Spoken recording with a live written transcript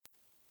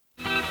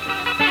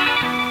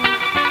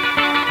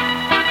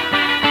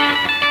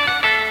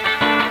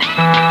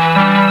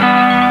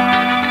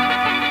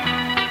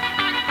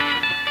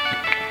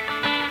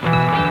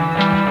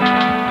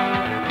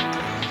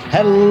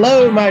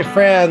my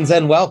friends,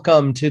 and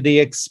welcome to the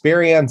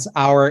Experience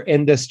Our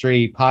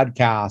Industry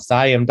podcast.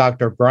 I am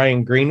Dr.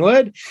 Brian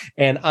Greenwood,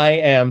 and I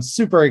am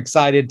super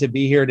excited to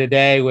be here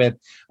today with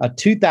a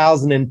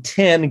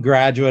 2010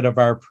 graduate of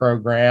our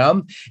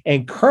program,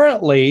 and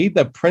currently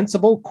the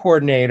principal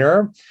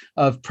coordinator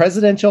of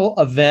presidential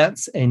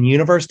events and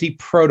university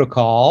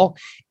protocol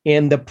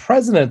in the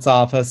president's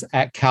office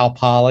at Cal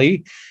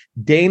Poly,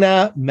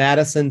 Dana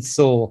Madison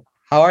Sewell.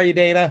 How are you,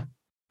 Dana?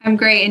 I'm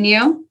great. And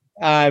you?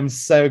 I'm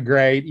so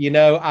great. You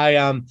know,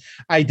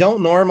 I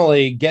don't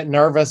normally get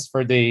nervous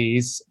for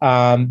these,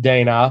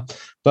 Dana,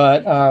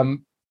 but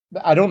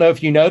I don't know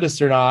if you noticed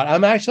or not.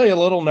 I'm actually a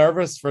little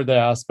nervous for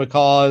this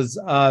because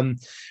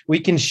we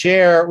can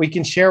share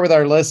with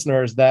our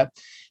listeners that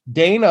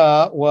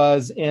Dana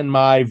was in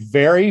my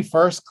very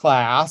first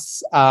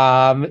class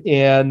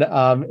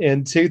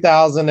in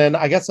 2000, and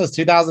I guess it was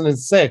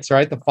 2006,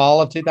 right? The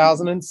fall of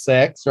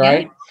 2006,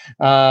 right?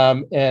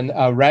 Yeah.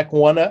 And Rec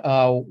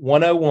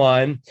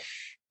 101.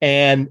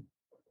 And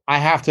I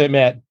have to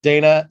admit,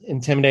 Dana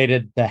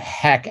intimidated the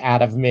heck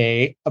out of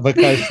me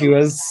because she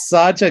was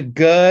such a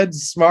good,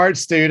 smart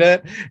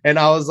student. And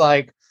I was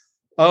like,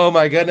 oh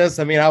my goodness.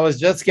 I mean, I was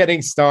just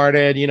getting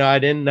started. You know, I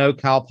didn't know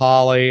Cal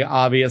Poly,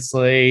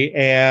 obviously.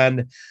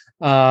 And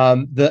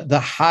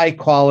the high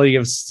quality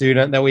of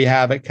student that we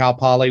have at Cal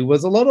Poly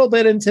was a little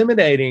bit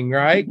intimidating,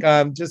 right?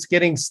 Just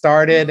getting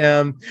started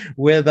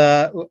with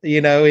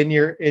in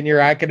your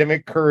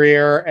academic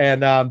career,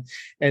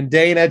 and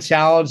Dana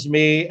challenged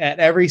me at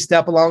every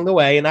step along the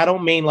way. And I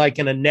don't mean like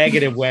in a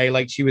negative way,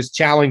 like she was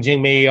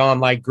challenging me on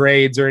like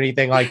grades or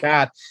anything like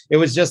that. It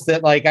was just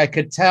that like I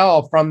could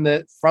tell from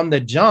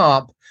the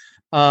jump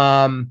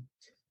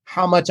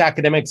how much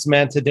academics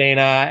meant to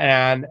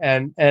Dana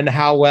and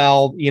how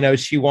well, you know,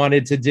 she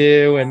wanted to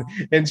do.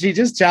 And she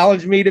just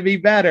challenged me to be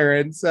better.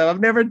 And so I've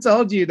never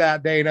told you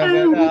that, Dana.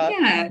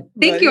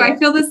 Thank you. I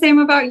feel the same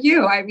about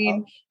you. I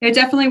mean, it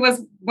definitely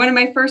was one of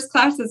my first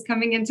classes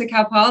coming into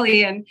Cal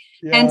Poly, and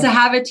to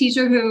have a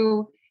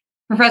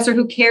professor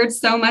who cared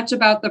so much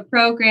about the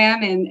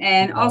program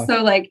and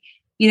also like,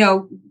 you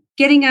know,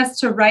 getting us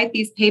to write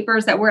these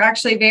papers that were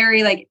actually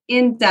very like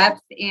in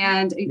depth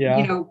and,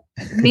 you know,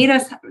 made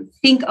us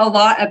think a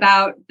lot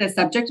about the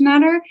subject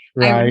matter.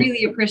 Right. I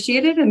really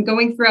appreciated, and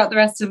going throughout the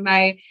rest of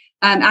my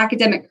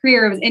academic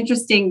career, it was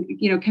interesting,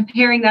 you know,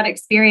 comparing that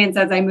experience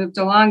as I moved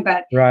along.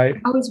 But I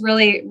was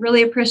really,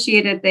 really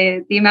appreciated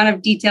the amount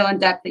of detail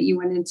and depth that you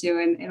went into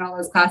in all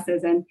those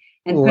classes and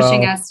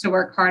pushing us to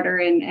work harder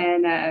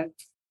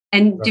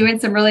and doing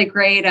some really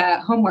great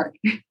homework.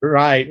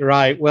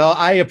 Right. Well,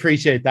 I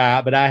appreciate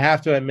that, but I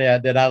have to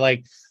admit that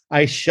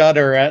I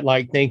shudder at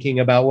like thinking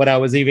about what I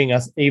was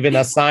even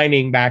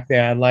assigning back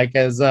then, like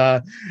as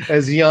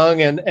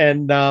young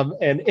and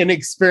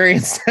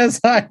inexperienced as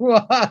I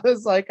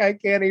was. Like I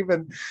can't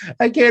even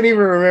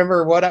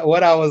remember what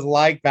I was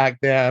like back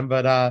then.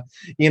 But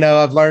you know,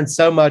 I've learned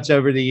so much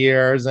over the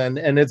years, and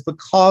it's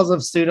because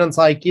of students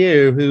like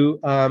you who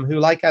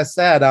like I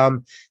said,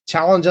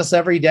 challenge us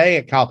every day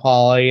at Cal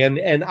Poly,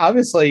 and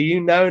obviously, you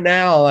know,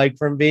 now, like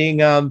from being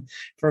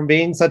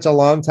such a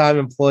long time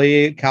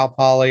employee at Cal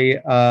Poly,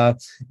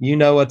 you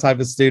know what type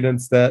of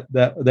students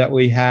that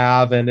we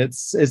have, and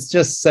it's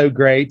just so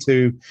great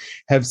to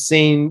have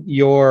seen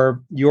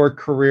your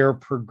career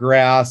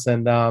progress,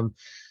 and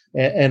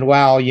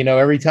wow, you know,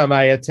 every time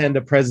I attend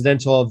a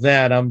presidential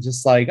event, I'm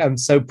just like, I'm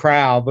so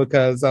proud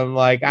because I'm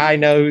like, I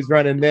know who's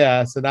running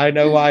this, and I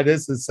know why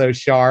this is so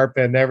sharp,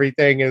 and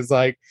everything is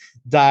like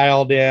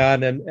dialed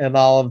in and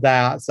all of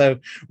that. So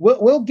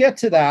we'll get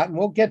to that, and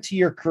we'll get to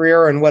your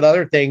career and what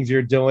other things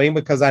you're doing,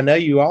 because I know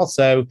you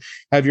also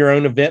have your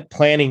own event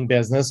planning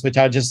business, which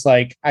I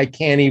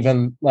can't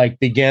even like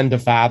begin to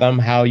fathom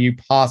how you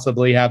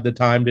possibly have the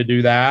time to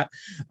do that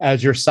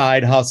as your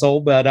side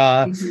hustle. But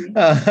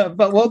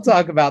but we'll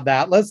talk about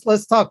that.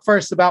 Let's talk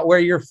first about where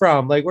you're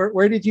from. Like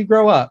where did you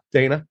grow up,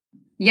 Dana?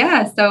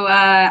 Yeah, so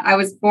I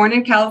was born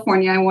in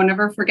California. I won't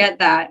ever forget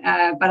that.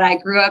 But I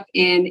grew up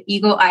in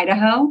Eagle,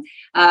 Idaho,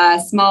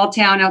 a small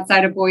town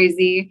outside of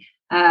Boise.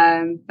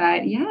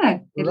 But yeah,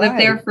 I lived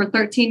there for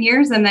 13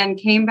 years, and then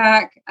came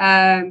back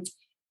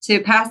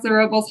to Paso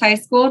Robles High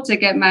School to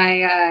get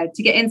my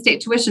in-state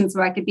tuition so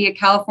I could be a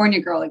California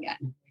girl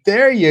again.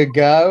 There you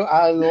go.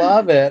 I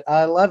love it.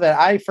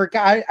 I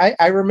forgot.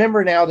 I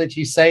remember now that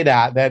you say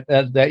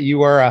that you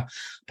were a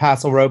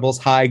Paso Robles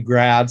High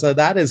grad. So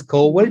that is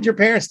cool. What did your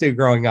parents do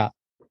growing up?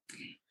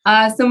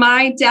 So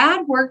my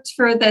dad worked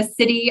for the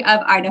city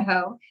of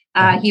Idaho.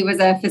 He was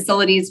a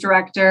facilities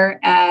director.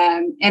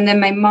 And then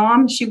my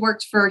mom, she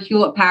worked for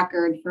Hewlett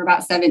Packard for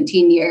about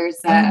 17 years,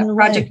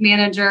 project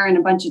manager and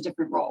a bunch of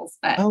different roles.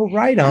 But,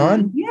 right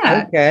on.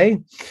 Yeah.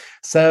 Okay.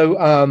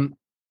 So,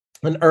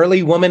 an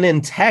early woman in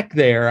tech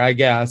there, I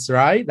guess,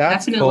 right?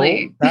 That's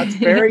definitely cool. That's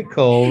very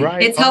cool, right?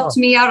 It's helped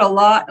me out a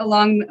lot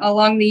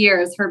along the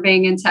years, her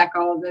being in tech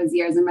all of those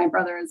years, and my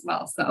brother as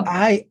well. So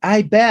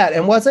I bet.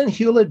 And wasn't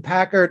Hewlett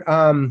Packard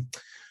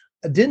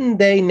didn't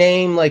they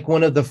name like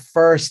one of the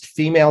first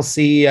female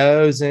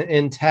CEOs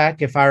in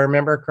tech, if I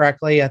remember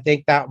correctly? I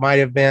think that might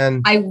have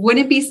been. I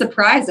wouldn't be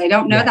surprised. I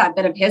don't know that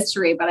bit of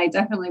history, but I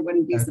definitely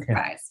wouldn't be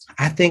surprised.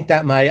 I think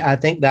that might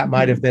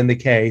have been the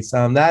case.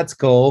 That's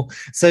cool.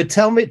 So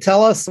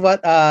tell us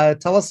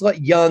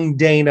what young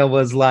Dana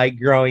was like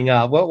growing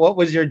up. What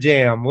was your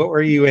jam? What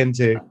were you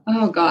into?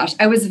 Oh gosh,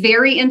 I was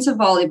very into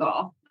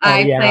volleyball.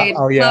 I played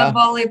club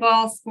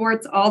volleyball,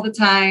 sports all the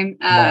time,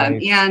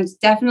 nice. And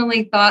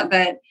definitely thought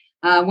that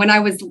when I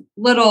was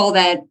little,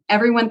 that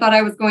everyone thought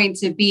I was going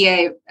to be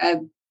a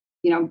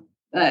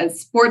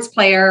sports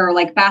player or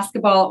like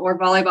basketball or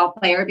volleyball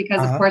player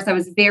because of course I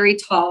was very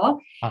tall.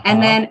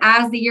 And then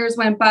as the years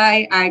went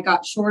by, I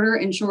got shorter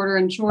and shorter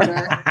and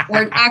shorter,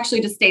 or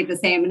actually just stayed the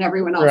same and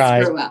everyone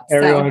else grew up.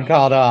 Everyone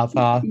called off,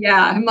 huh?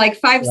 Yeah. I'm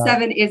like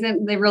 5'7"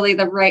 isn't really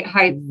the right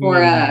height for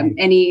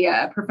any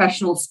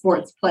professional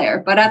sports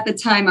player. But at the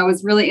time I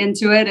was really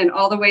into it and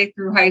all the way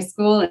through high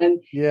school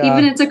and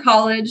even into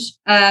college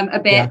a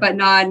bit, but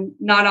not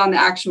on the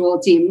actual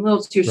team. A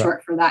little too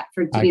short for that,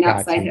 to be an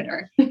outside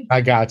hitter.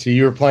 I got you.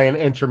 You were playing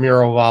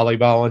intramural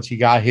volleyball once you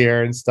got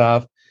here and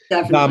stuff.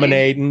 Definitely.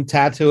 Dominating,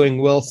 tattooing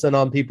Wilson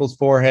on people's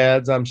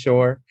foreheads, I'm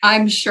sure.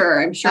 I'm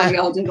sure we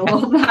all did a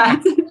little of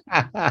that.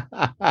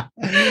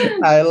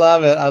 I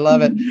love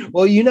it.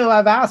 Well,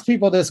 I've asked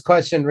people this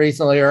question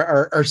recently,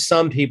 or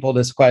some people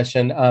this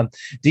question.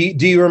 Do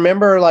you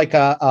remember like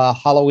a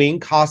Halloween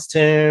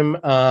costume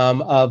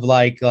of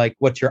like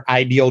what's your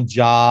ideal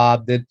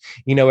job? That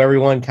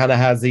everyone kind of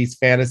has these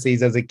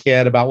fantasies as a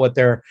kid about what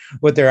their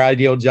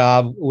ideal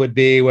job would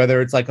be, whether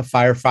it's like a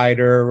firefighter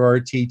or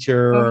a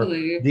teacher.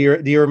 Totally.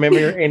 Or do you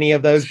remember any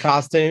of those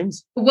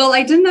costumes? Well,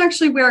 I didn't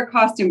actually wear a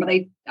costume, but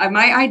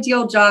my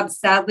ideal job,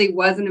 sadly,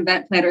 was an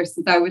event planner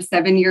since I was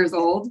 7 years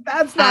old.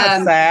 That's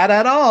not sad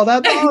at all.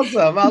 That's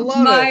awesome. I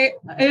love it.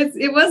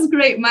 It was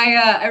great.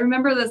 I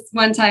remember this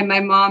one time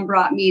my mom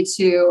brought me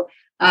to,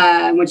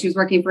 when she was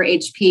working for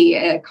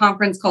HP, a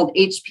conference called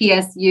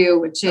HPSU,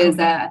 which is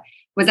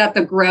was at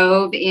the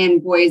Grove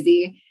in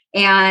Boise.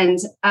 And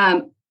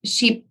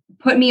she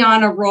put me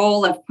on a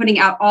roll of putting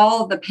out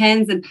all of the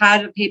pens and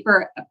pad of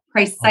paper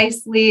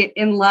precisely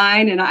in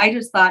line. And I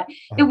just thought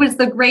it was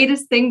the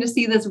greatest thing to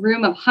see this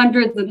room of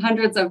hundreds and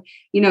hundreds of,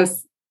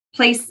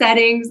 place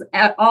settings,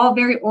 all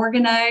very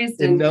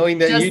organized. And knowing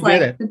that you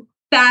did it. The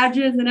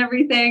badges and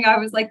everything. I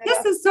was like,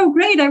 this is so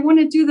great. I want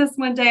to do this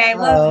one day. I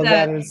love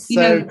that is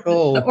so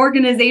cool. The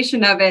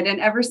organization of it. And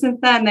ever since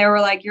then, they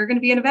were like, you're going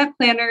to be an event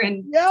planner.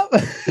 And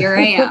here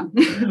I am.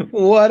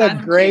 What a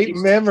great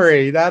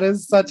memory. That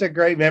is such a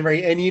great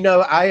memory. And,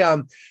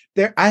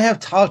 I have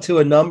talked to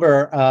a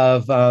number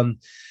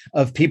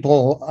of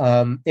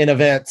people in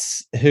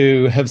events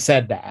who have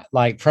said that,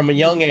 like from a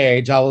young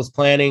age, I was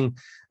planning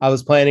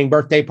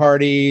birthday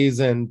parties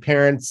and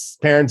parents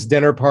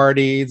dinner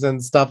parties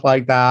and stuff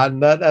like that.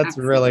 And that's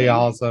Absolutely. Really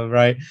awesome,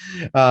 right?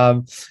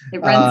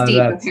 It runs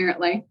deep,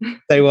 apparently.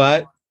 Say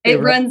what? It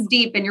runs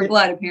deep in your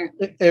blood,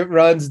 apparently. It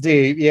runs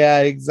deep. Yeah,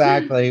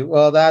 exactly.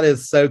 Well, that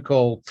is so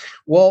cool.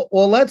 Well,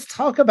 let's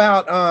talk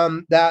about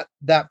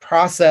that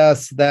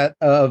process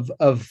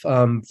of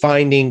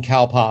finding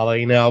Cal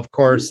Poly. Now, of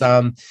course,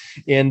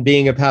 in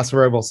being a Paso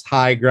Robles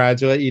High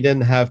graduate, you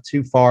didn't have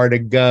too far to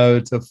go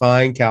to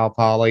find Cal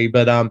Poly.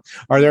 But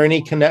are there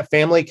any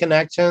family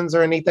connections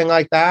or anything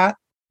like that?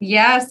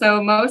 Yeah,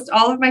 so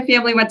all of my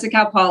family went to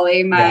Cal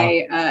Poly.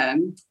 My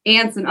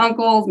aunts and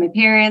uncles, my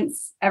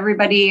parents,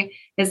 everybody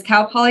is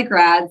Cal Poly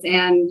grads.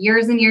 And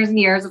years,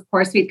 of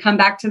course, we'd come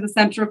back to the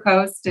Central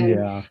Coast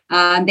and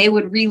they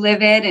would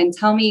relive it and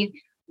tell me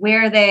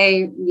where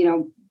they,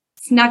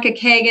 snuck a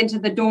keg into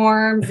the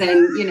dorms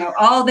and,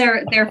 all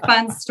their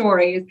fun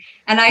stories.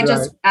 And I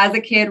just, as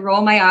a kid,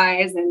 roll my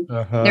eyes and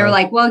they were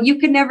like, well, you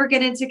could never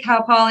get into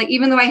Cal Poly.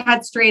 Even though I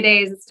had straight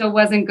A's, it still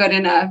wasn't good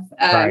enough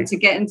to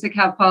get into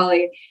Cal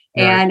Poly.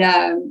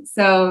 And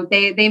so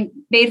they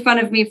made fun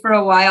of me for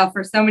a while,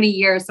 for so many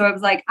years. So I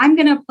was like, I'm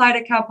going to apply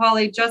to Cal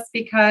Poly just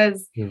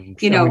because,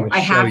 I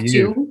have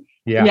to.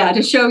 Yeah,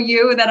 to show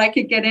you that I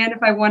could get in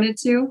if I wanted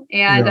to.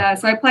 And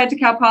so I applied to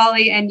Cal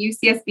Poly and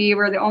UCSB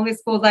were the only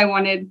schools I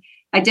wanted.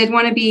 I did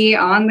want to be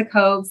on the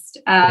coast.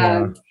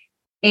 And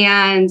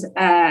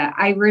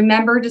I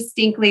remember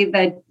distinctly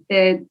that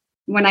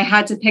when I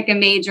had to pick a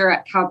major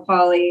at Cal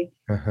Poly,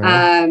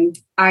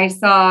 I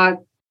saw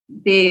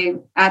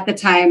at the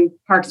time,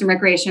 Parks and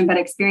Recreation, but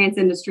experience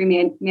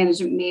industry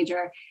management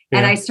major.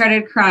 And I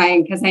started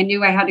crying because I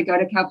knew I had to go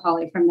to Cal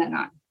Poly from then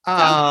on.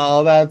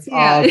 Oh, that's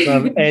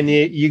awesome. And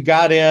you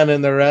got in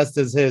and the rest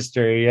is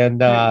history.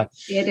 And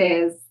it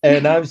is.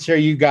 And I'm sure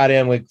you got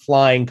in with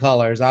flying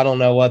colors. I don't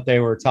know what they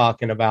were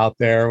talking about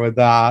there with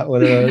that.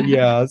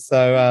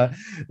 So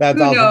that's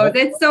Who knows?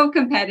 It's so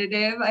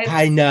competitive. It's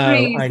I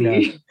know.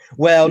 Crazy.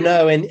 Well,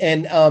 no, and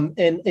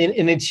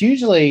it's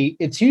usually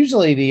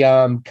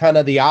the kind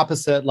of the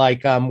opposite,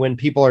 like when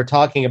people are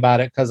talking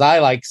about it, because I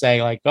like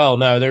say like, oh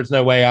no, there's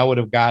no way I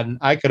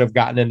could have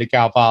gotten into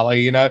Cal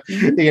Poly,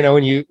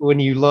 Mhm. when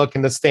you look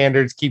and the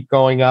standards keep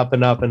going up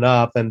and up and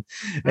up, and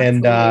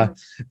Absolutely.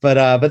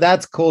 but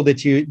that's cool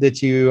that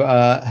you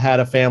had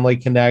a family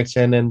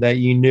connection and that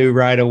you knew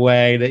right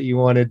away that you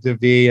wanted to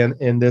be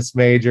in this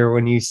major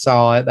when you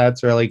saw it.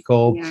 That's really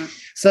cool. Yeah.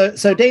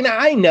 So Dana,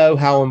 I know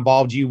how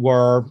involved you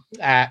were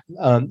at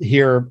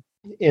here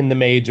in the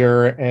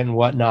major and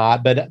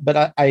whatnot, but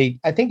I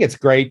think it's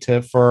great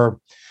for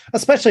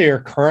especially your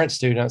current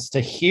students to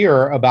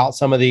hear about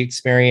some of the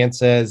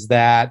experiences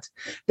that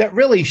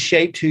really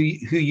shaped who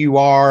you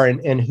are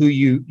and who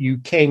you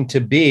came to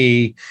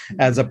be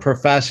as a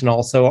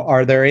professional. So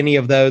are there any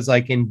of those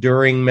like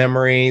enduring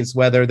memories,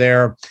 whether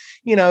they're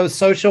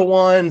social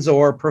ones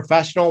or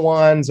professional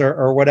ones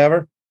or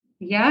whatever?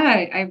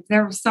 Yeah,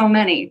 there were so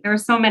many. There were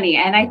so many,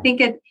 and I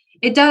think it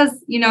does.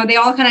 They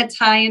all kind of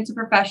tie into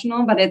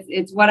professional, but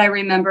it's what I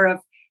remember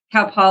of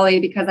Cal Poly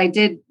because I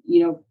did,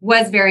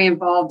 was very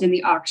involved in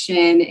the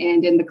auction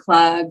and in the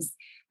clubs,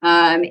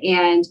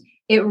 and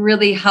it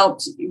really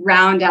helped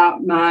round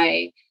out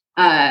my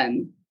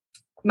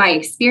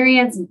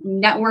experience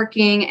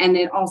networking, and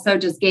it also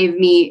just gave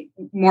me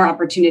more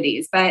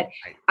opportunities. But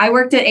I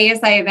worked at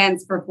ASI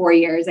Events for 4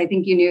 years. I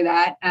think you knew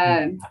that,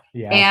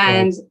 Yeah,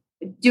 and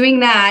doing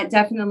that,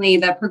 definitely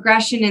the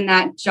progression in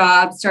that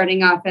job,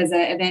 starting off as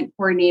an event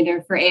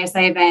coordinator for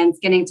ASI Events,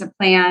 getting to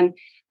plan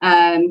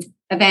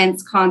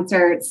events,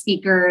 concerts,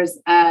 speakers,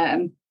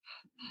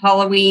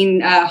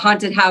 Halloween,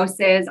 haunted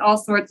houses, all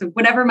sorts of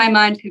whatever my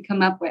mind could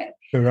come up with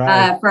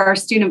right. For our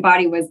student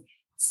body was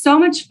so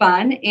much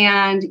fun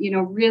and,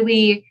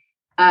 really,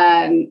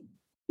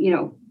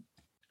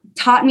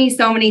 taught me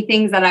so many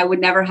things that I would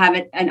never have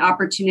an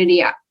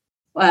opportunity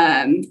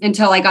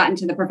until I got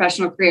into the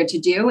professional career to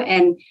do.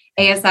 And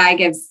ASI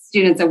gives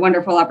students a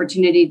wonderful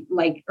opportunity,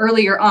 like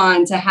earlier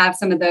on, to have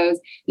some of those,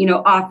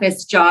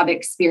 office job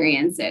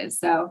experiences.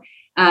 So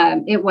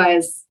it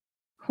was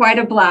quite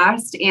a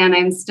blast, and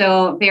I'm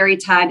still very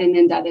tied and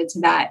indebted to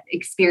that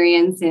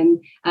experience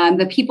and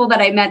the people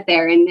that I met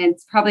there. And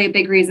it's probably a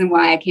big reason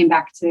why I came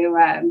back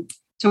to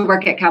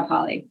work at Cal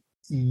Poly.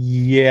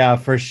 Yeah,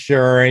 for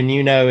sure. And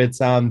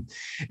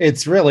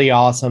it's really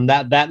awesome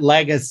that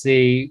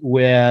legacy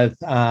with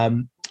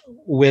ASI,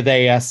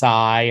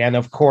 and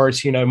of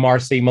course,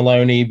 Marcy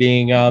Maloney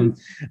being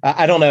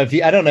I don't know if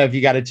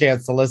you got a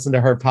chance to listen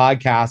to her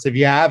podcast. If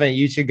you haven't,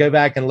 you should go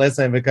back and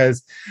listen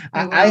because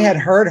I had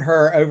heard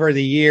her over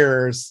the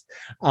years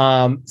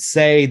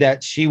say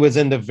that she was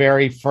in the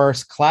very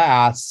first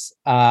class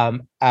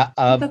in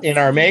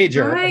our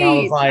major.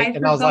 Right.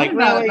 And I was like,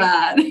 really?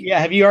 That. Yeah.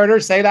 Have you heard her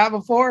say that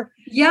before?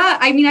 Yeah.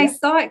 I mean, I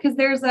saw it because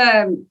there's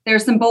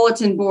some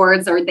bulletin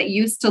boards that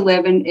used to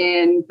live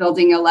in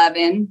building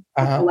 11,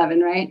 11,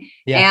 right?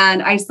 Yeah.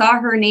 And I saw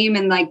her name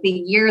in like the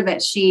year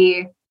that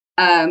she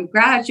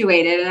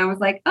graduated. And I was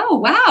like, oh,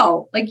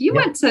 wow. Like you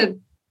went to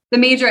the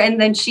major. And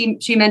then she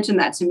mentioned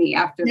that to me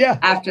after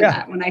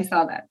that, when I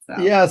saw that.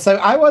 So. Yeah. So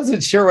I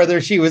wasn't sure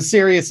whether she was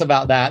serious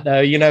about that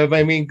though,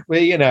 I mean,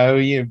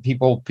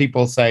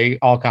 people say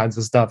all kinds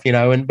of stuff,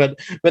 but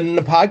in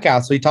the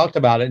podcast, we talked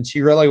about it and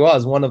she really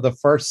was one of the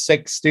first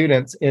 6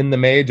 students in the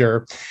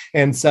major.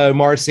 And so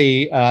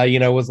Marcy,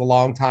 was a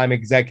longtime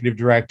executive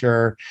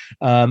director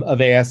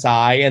of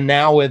ASI, and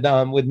now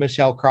with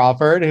Michelle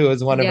Crawford, who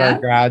is one of our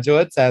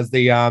graduates as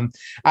the,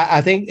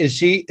 I think, is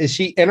she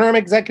interim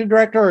executive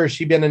director or has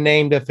she been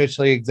named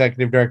officially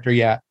executive director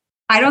yet?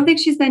 I don't think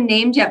she's been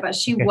named yet, but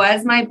she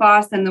was my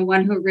boss and the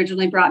one who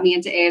originally brought me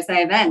into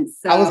ASI Events.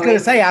 So I was going to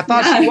say, I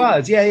thought she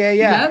was. Yeah.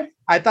 Yep.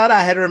 I thought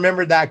I had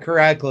remembered that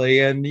correctly.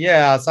 And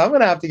so I'm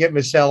going to have to get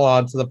Michelle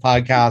on to the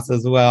podcast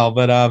as well.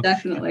 But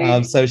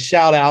definitely. So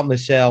shout out,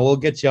 Michelle. We'll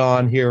get you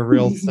on here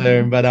real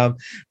soon. But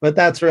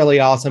that's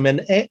really awesome.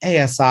 And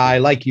ASI,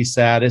 like you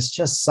said, it's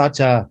just such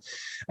a,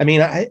 I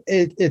mean,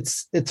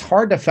 it's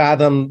hard to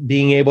fathom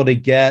being able to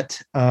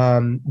get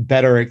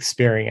better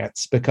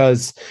experience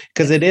because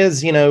it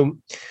is,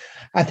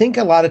 I think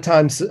a lot of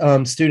times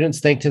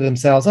students think to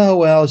themselves, oh,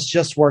 well, it's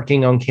just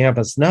working on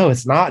campus. No,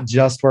 it's not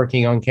just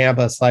working on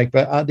campus.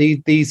 But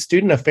these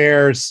student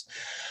affairs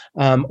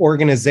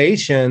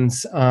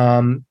organizations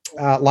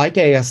like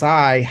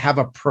ASI have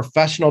a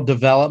professional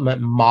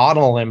development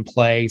model in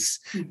place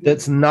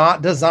that's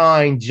not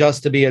designed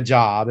just to be a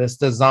job. It's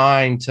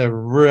designed to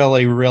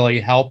really, really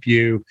help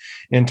you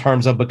in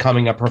terms of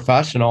becoming a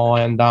professional.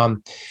 And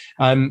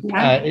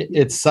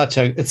it's such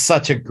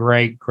a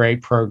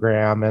great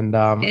program. And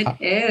it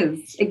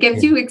is. It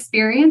gives you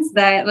experience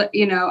that,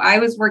 I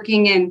was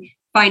working in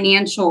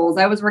financials.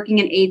 I was working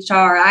in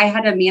HR. I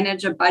had to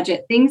manage a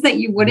budget, things that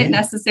you wouldn't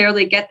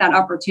necessarily get that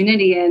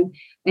opportunity in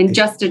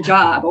just a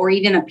job or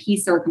even a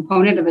piece or a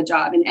component of a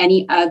job in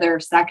any other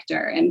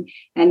sector. And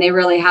they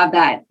really have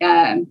that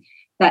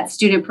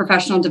student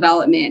professional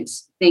development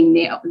thing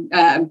they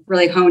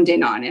really honed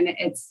in on. And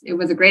it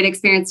was a great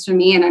experience for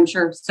me. And I'm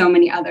sure so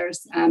many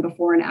others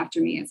before and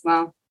after me as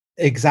well.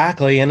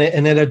 Exactly. And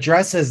it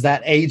addresses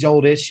that age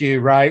old issue,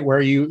 right?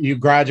 Where you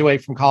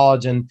graduate from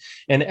college and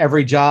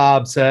every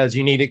job says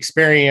you need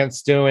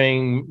experience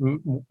doing,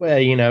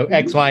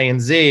 X, Y, and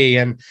Z.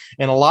 And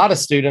a lot of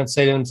students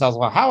say to themselves,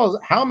 well,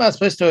 how am I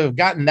supposed to have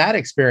gotten that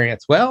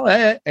experience? Well,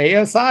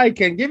 ASI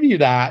can give you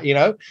that,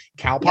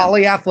 Cal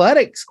Poly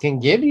Athletics can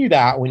give you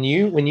that when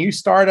you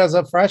start as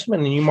a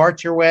freshman and you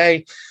march your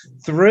way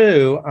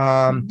through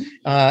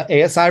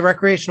ASI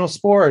recreational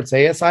sports,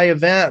 ASI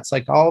events,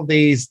 like all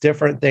these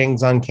different things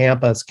on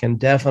campus can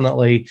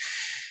definitely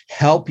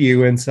help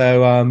you. And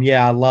so,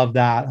 I love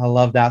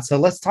that. So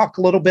let's talk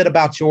a little bit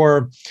about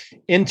your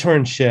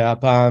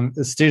internship.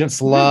 The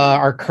students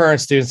our current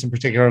students in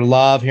particular,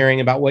 love hearing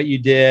about what you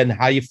did and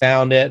how you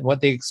found it and what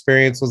the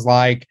experience was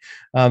like.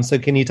 So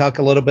can you talk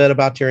a little bit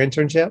about your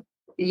internship?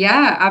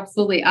 Yeah,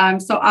 absolutely.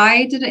 So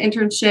I did an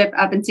internship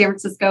up in San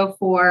Francisco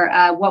for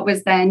what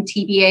was then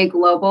TBA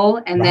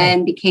Global and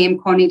then became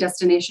Kony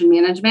Destination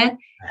Management.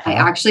 I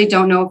actually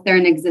don't know if they're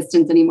in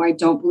existence anymore. I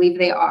don't believe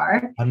they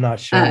are. I'm not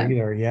sure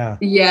either. Yeah.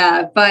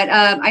 Yeah. But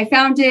I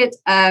found it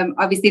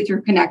obviously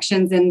through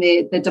connections in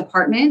the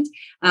department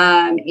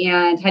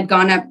and had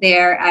gone up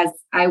there as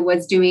I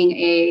was doing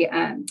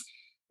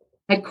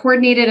had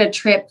coordinated a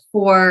trip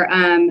for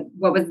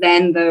what was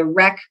then the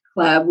rec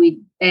club.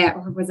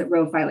 Or was it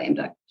Rho Phi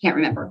Lambda? Can't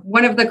remember.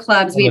 One of the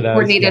clubs, we had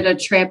coordinated a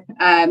trip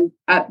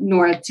up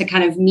north to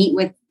kind of meet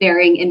with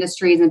varying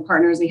industries and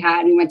partners we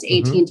had. We went to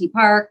AT&T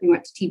Park, we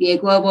went to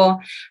TBA Global,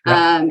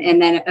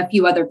 and then a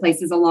few other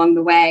places along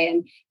the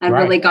way, and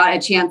really got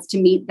a chance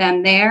to meet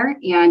them there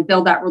and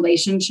build that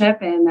relationship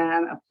and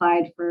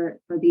applied for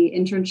the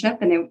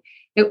internship. And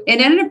it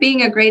ended up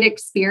being a great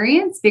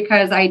experience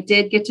because I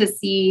did get to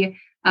see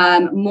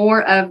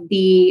more of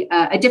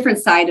a different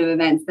side of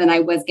events than I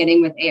was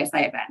getting with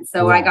ASI events.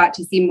 So I got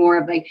to see more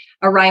of like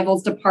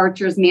arrivals,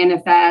 departures,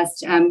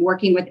 manifest,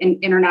 working with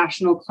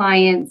international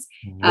clients,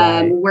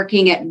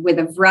 working with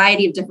a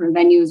variety of different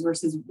venues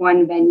versus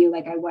one venue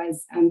like I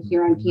was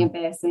here on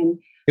campus. And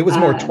it was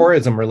more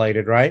tourism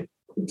related, right?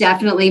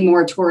 Definitely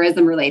more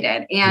tourism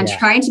related and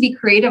trying to be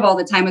creative all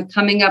the time with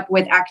coming up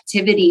with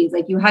activities.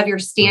 Like you have your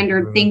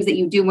standard things that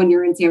you do when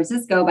you're in San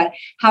Francisco, but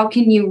how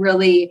can you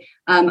really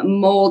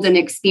mold an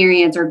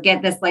experience or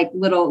get this like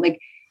little, like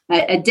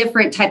a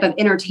different type of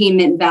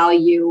entertainment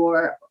value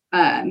or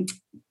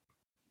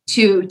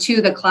to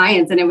the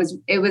clients. And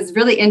it was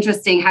really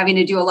interesting having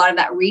to do a lot of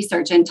that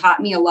research and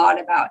taught me a lot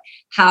about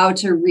how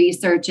to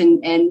research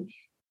and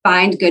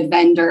find good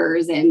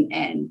vendors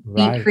and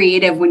be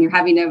creative when you're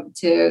having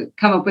to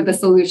come up with a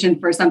solution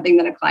for something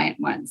that a client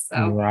wants.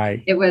 So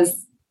it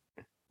was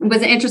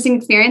an interesting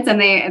experience. And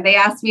they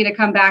asked me to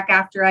come back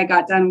after I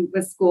got done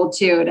with school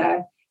too,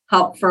 to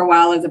help for a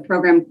while as a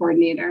program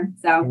coordinator.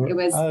 So it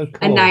was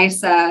a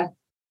nice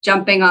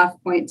jumping off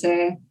point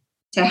to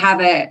have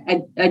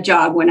a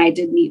job when I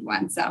did need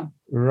one. So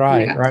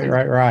Right.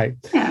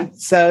 Yeah.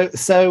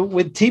 So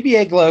with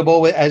TBA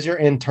Global as your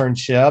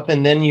internship,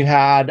 and then you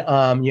had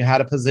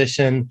a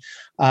position,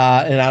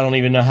 and I don't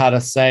even know how to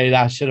say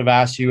that. I should have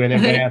asked you in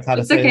advance how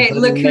to say it.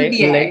 Le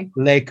Cuvier.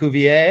 Le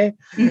Cuvier.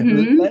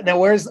 Now,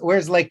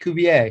 where's Le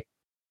Cuvier?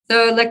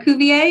 So Le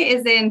Cuvier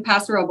is in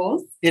Paso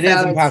Robles. It is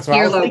in Paso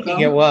Robles. I was thinking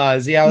it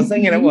was. Yeah, I was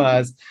thinking it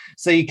was.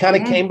 So you kind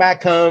of came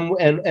back home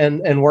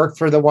and worked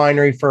for the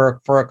winery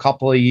for a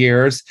couple of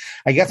years.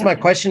 I guess my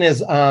question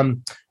is, how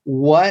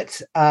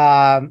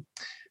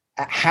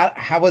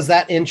was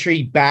that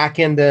entry back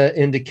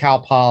into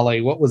Cal Poly?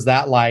 What was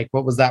that like?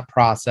 What was that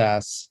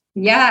process?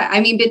 Yeah,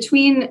 I mean,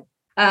 between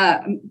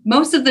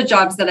most of the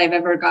jobs that I've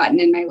ever gotten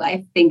in my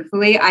life,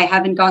 thankfully, I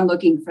haven't gone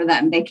looking for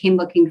them. They came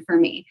looking for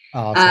me,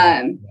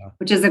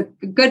 which is a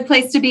good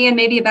place to be and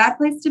maybe a bad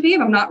place to be.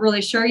 I'm not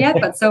really sure yet,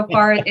 but so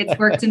far it's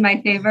worked in my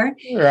favor.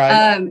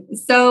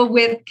 So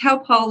with Cal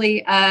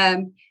Poly,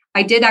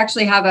 I did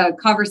actually have a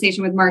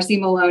conversation with Marcy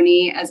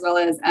Maloney, as well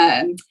as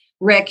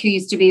Rick, who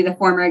used to be the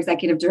former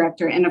executive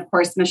director, and of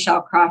course,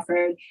 Michelle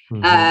Crawford,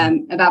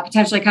 about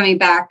potentially coming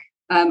back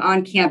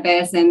on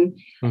campus. And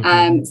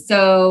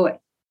so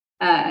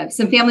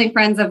some family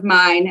friends of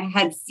mine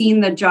had seen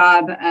the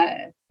job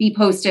be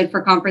posted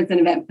for conference and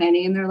event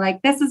planning. And they're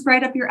like, this is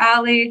right up your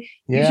alley.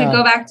 You should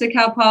go back to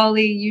Cal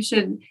Poly.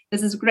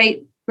 This is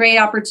great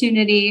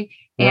opportunity.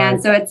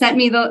 And so it sent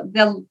me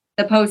the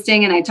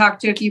posting, and I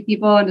talked to a few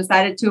people and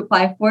decided to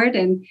apply for it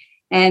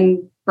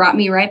and brought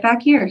me right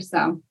back here.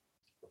 So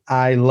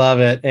I love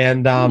it.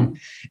 And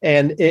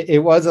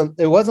it wasn't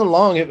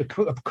long.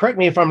 Correct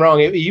me if I'm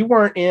wrong. You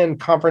weren't in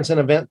conference and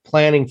event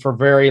planning for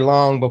very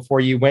long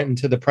before you went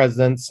into the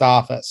president's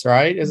office,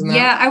 right? Isn't that?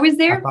 Yeah, I was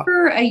there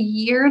for a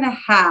year and a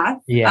half.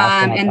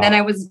 And then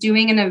I was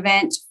doing an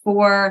event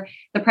for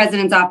the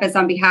president's office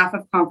on behalf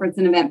of conference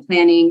and event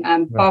planning,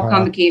 fall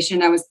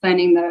convocation. I was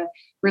planning the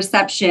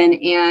reception,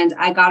 and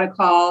I got a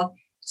call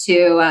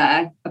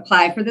to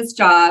apply for this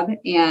job.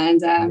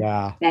 And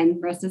then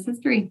rest is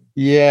history.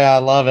 Yeah, I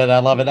love it. I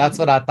love it. That's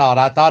what I thought.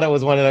 I thought it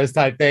was one of those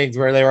type things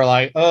where they were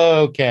like,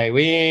 okay,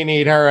 we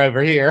need her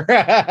over here.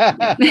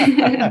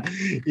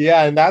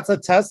 Yeah. And that's a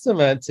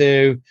testament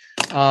to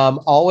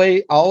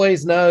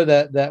always know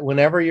that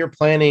whenever you're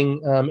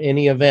planning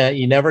any event,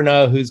 you never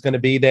know who's going to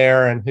be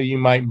there and who you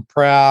might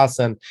impress.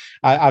 And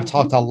I've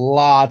talked to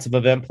lots of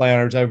event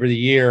planners over the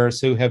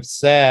years who have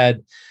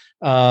said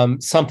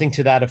something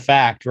to that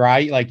effect,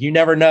 right? Like you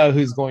never know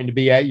who's going to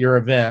be at your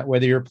event,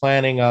 whether you're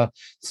planning a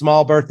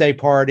small birthday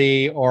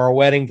party or a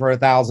wedding for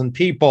 1,000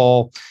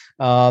 people.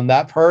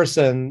 That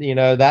person,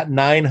 that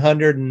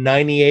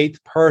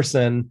 998th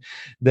person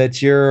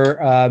that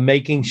you're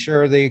making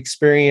sure the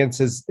experience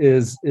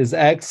is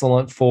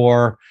excellent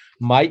for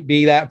might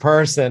be that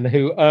person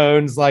who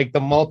owns like the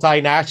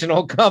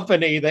multinational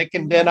company that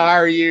can then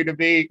hire you to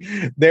be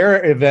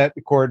their event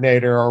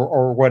coordinator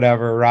or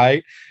whatever,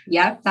 right?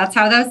 Yeah, that's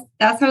how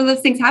those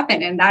things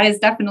happen. And that is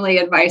definitely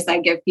advice I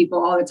give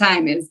people all the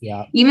time is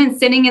even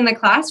sitting in the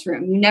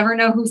classroom, you never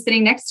know who's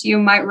sitting next to you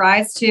might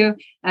rise to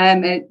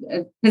a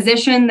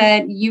position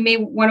that you may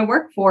want to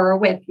work for or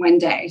with one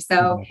day.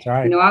 So,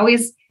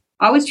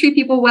 always treat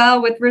people well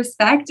with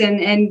respect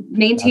and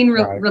maintain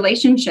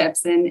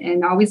relationships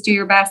and always do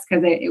your best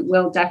because it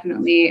will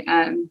definitely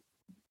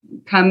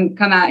come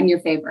out in your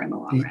favor in the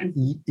long run.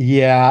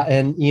 Yeah.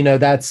 And,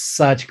 that's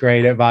such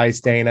great advice,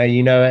 Dana,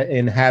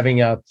 in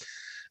having a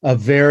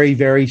very,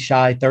 very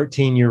shy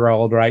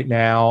 13-year-old right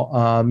now.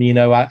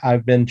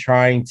 I've been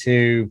trying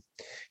to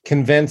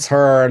convince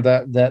her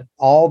that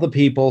all the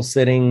people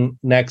sitting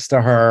next to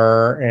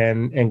her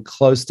and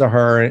close to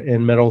her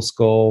in middle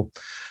school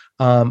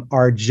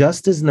are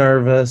just as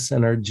nervous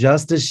and are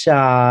just as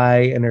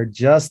shy and are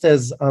just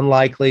as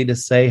unlikely to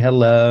say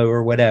hello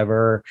or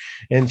whatever,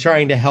 and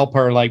trying to help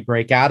her like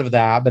break out of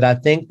that. But I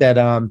think that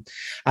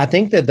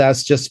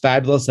that's just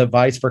fabulous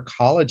advice for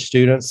college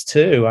students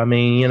too. I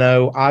mean,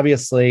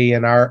 obviously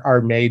in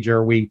our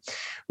major, we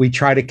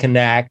try to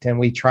connect and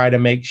we try to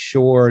make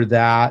sure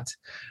that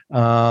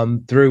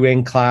through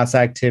in-class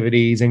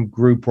activities and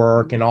group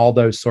work and all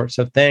those sorts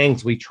of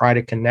things, we try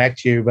to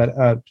connect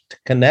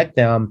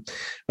them.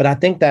 But I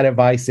think that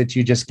advice that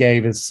you just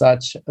gave is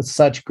such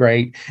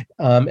great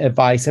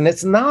advice. And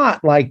it's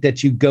not like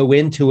that you go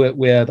into it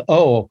with,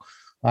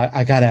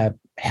 I got to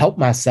help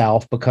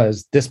myself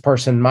because this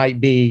person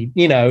might be,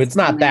 it's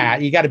not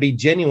that. You got to be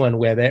genuine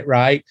with it,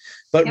 right?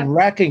 But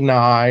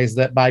recognize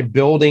that by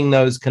building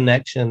those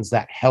connections,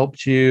 that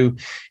helps you.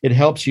 It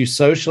helps you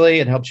socially,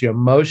 it helps you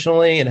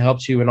emotionally, it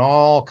helps you in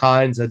all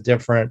kinds of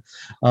different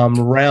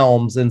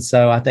realms. And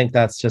so I think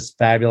that's just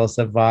fabulous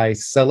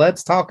advice. So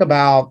let's talk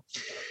about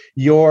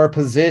your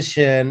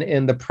position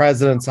in the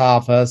president's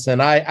office.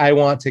 And I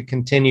want to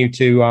continue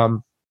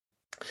to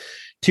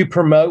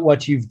promote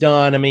what you've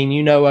done. I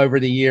mean, over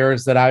the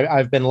years that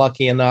I've been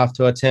lucky enough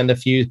to attend a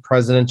few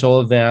presidential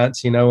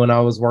events, when I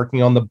was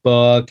working on the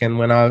book and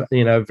when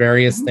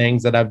various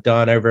things that I've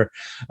done over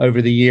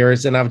the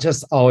years. And I've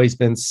just always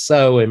been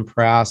so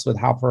impressed with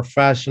how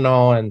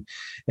professional and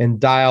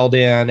dialed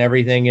in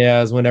everything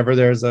is whenever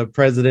there's a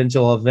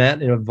presidential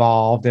event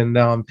involved. And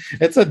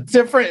it's a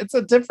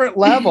different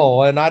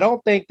level. And I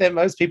don't think that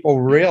most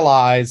people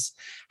realize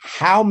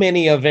how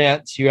many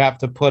events you have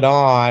to put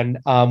on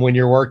when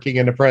you're working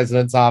in the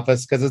president's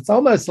office, because it's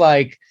almost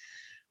like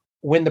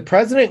when the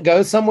president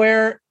goes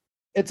somewhere,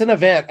 it's an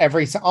event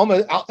it's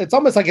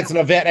almost like it's an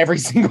event every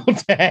single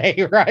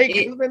day, right?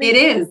 It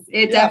is.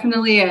 It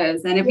definitely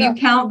is. And if you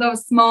count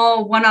those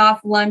small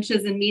one-off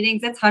lunches and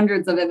meetings, it's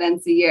hundreds of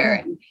events a year.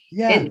 And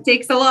it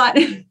takes a lot.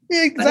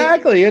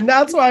 Exactly. And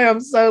that's why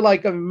I'm so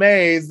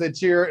amazed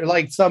that you're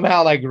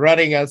somehow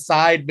running a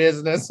side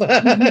business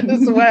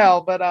as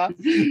well. But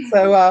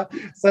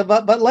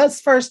but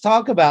let's first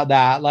talk about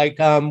that.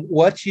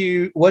 What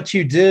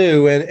you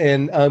do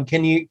and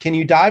can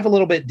you dive a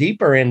little bit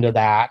deeper into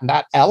that and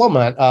that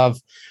element of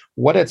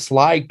what it's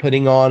like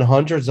putting on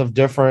hundreds of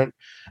different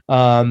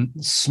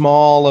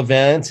small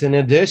events in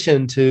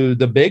addition to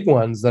the big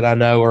ones that I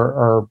know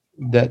are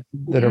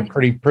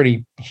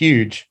pretty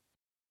huge.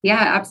 Yeah,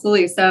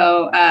 absolutely.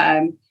 So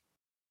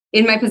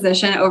in my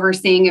position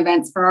overseeing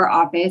events for our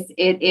office,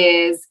 it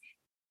is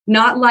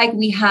not like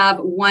we have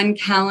one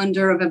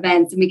calendar of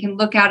events and we can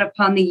look out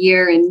upon the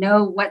year and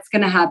know what's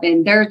going to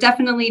happen. There are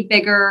definitely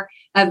bigger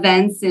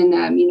events in,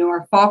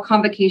 our fall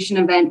convocation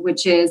event,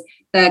 which is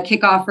the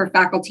kickoff for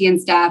faculty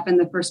and staff and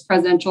the first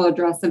presidential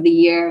address of the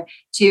year,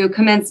 to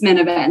commencement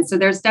events. So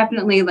there's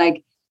definitely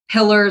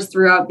pillars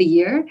throughout the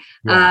year.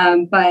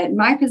 But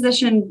my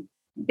position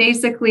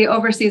basically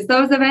oversees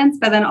those events,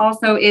 but then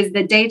also is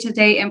the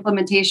day-to-day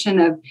implementation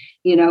of,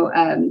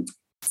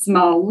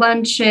 small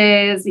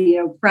lunches,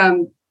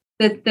 from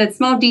the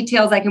small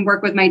details I can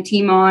work with my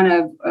team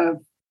on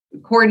of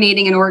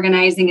coordinating and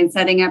organizing and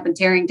setting up and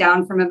tearing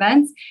down from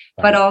events,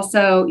 but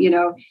also,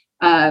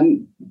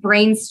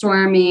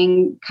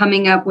 brainstorming,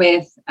 coming up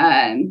with,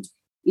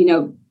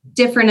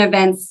 different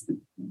events,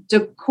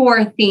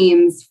 decor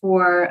themes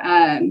for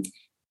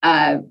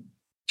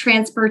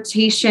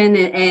transportation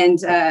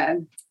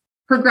and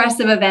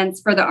progressive events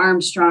for the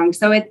Armstrong.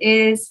 So it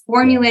is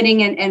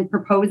formulating and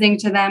proposing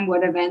to them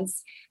what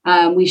events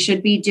we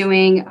should be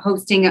doing,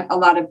 hosting a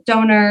lot of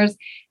donors,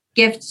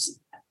 gifts,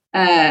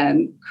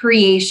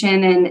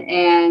 creation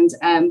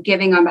and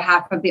giving on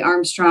behalf of the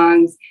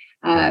Armstrongs.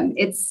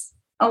 It's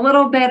a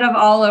little bit of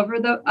all over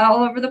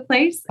the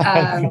place.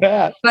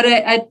 But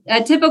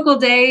a typical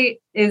day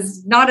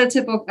is not a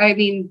typical, I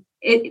mean,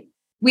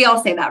 we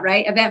all say that,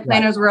 right? Event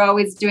planners, we're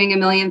always doing a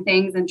million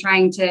things and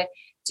trying to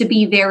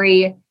be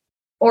very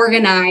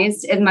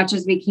organized as much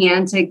as we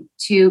can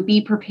to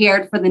be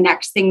prepared for the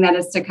next thing that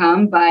is to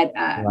come. But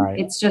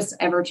it's just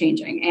ever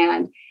changing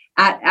and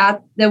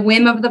at the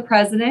whim of the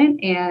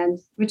president, and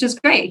which is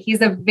great.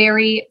 He's a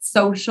very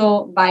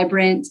social,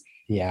 vibrant,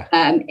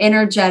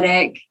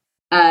 energetic,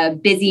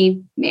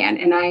 busy man.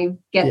 And I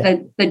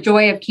get the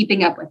joy of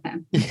keeping up with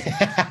him.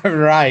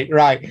 Right.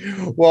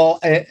 Well,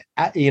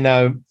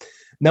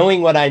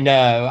 knowing what I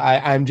know,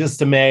 I'm just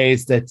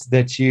amazed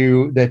that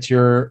you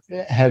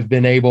have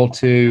been able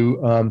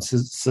to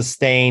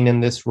sustain in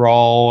this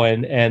role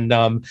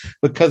and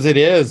because it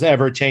is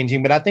ever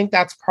changing. But I think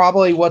that's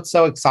probably what's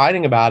so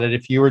exciting about it.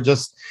 If you were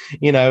just,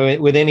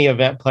 with any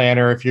event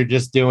planner, if you're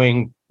just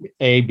doing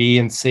A, B,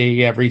 and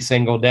C every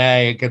single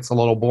day, it gets a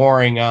little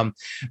boring.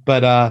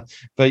 But I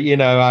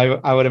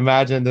would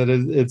imagine that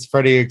it's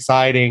pretty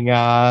exciting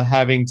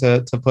having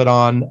to put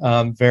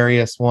on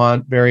various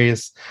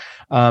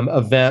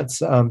events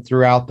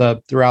throughout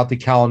the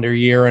calendar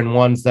year, and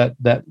ones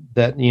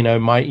that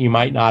you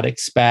might not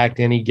expect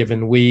any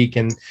given week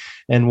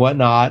and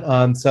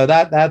whatnot. So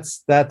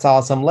that's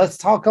awesome. Let's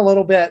talk a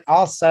little bit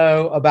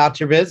also about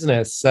your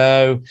business.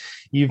 So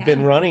you've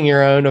been running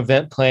your own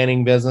event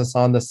planning business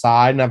on the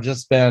side, and I've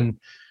just been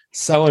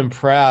so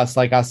impressed.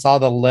 Like, I saw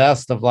the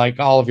list of like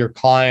all of your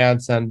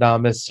clients, and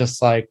it's just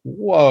like,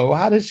 whoa,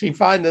 how did she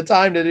find the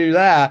time to do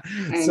that?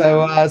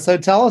 So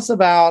tell us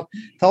about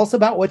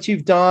what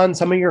you've done,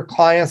 some of your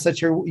clients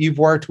that you've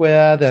worked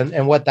with,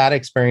 and what that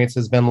experience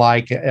has been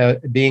like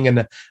being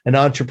an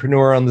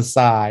entrepreneur on the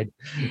side.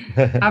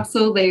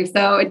 Absolutely.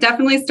 So it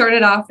definitely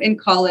started off in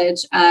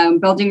college,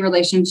 building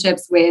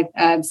relationships with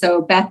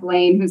so Beth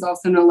Lane, who's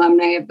also an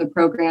alumni of the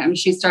program.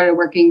 She started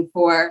working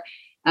for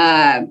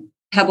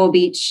Pebble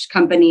Beach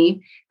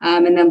Company,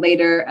 and then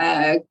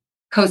later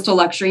Coastal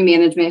Luxury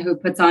Management, who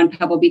puts on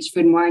Pebble Beach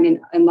Food and Wine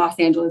and Los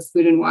Angeles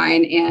Food and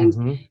Wine.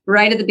 And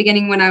right at the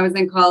beginning, when I was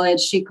in college,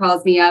 she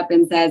calls me up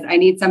and says, I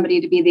need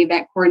somebody to be the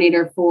event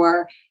coordinator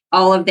for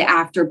all of the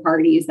after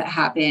parties that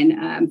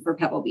happen for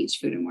Pebble Beach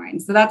Food and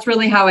Wine. So that's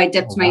really how I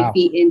dipped my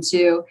feet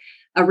into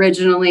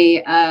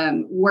originally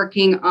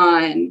working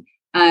on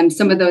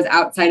some of those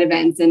outside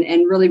events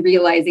and really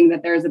realizing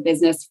that there's a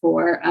business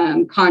for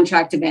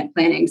contract event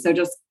planning. So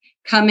just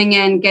coming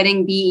in,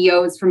 getting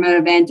BEOs from an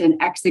event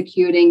and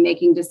executing,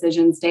 making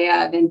decisions day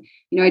of. And,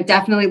 I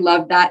definitely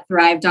loved that,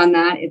 thrived on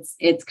that.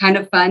 It's kind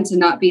of fun to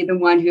not be the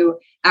one who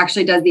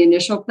actually does the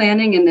initial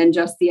planning and then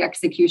just the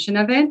execution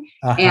of it.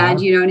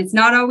 And, and it's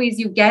not always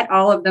you get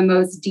all of the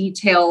most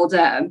detailed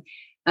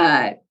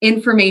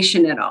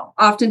information at all.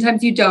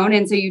 Oftentimes you don't.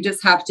 And so you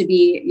just have to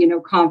be,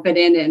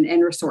 confident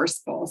and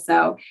resourceful.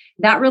 So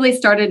that really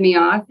started me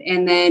off.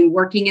 And then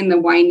working in the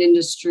wine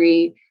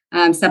industry,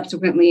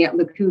 subsequently at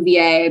Le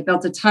Cuvier,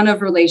 built a ton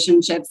of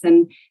relationships,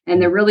 and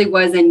there really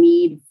was a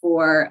need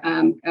for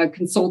a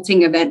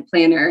consulting event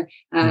planner.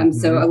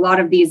 So a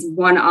lot of these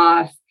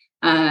one-off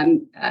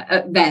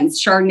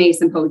events, Chardonnay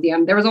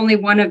Symposium, there was only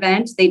one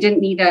event. They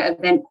didn't need an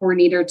event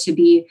coordinator to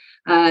be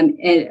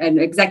an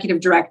executive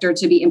director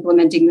to be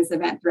implementing this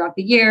event throughout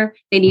the year.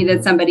 They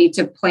needed somebody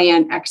to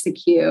plan,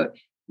 execute,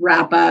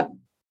 wrap up,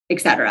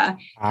 etc.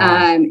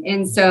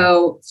 And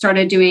so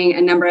started doing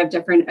a number of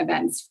different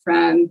events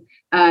from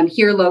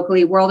here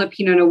locally. World of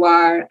Pinot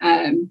Noir,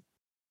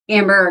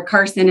 Amber,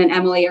 Carson, and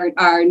Emily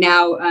are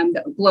now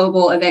the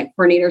global event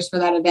coordinators for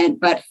that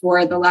event. But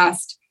for the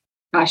last,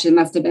 it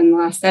must have been the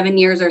last 7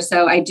 years or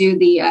so, I do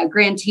the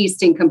grand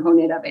tasting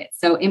component of it.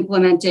 So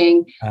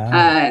implementing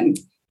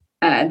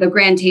the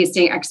grand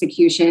tasting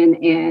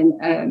execution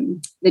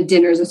and the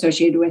dinners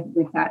associated with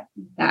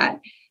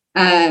that.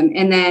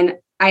 And then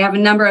I have a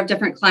number of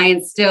different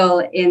clients still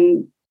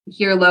in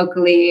here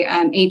locally.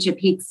 Age of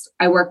Peaks,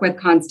 I work with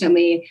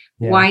constantly.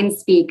 Wine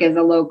Speak is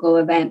a local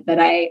event that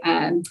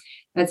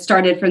that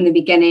started from the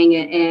beginning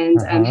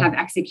and have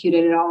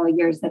executed it all the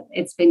years that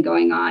it's been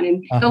going on.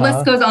 And the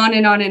list goes on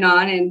and on and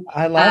on. And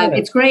I love it.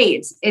 It's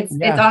great. It's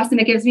awesome.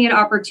 It gives me an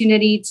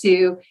opportunity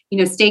to,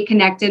 stay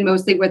connected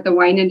mostly with the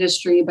wine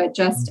industry, but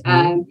just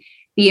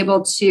be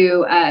able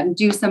to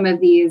do some of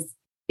these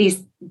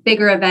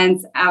bigger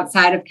events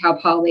outside of Cal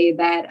Poly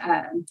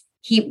that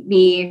keep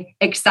me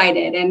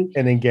excited and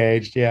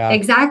engaged. Yeah,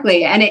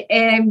 exactly. And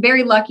I'm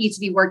very lucky to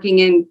be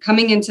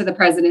coming into the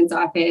president's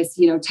office,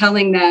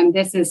 telling them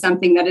this is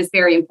something that is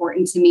very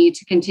important to me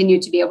to continue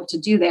to be able to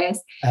do this.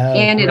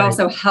 And great. It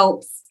also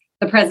helps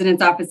the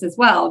president's office as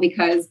well,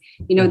 because,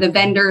 the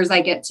vendors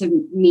I get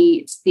to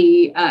meet,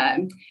 the,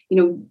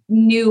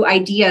 new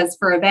ideas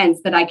for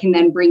events that I can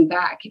then bring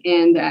back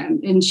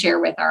and share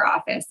with our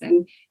office,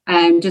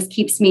 and just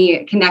keeps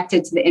me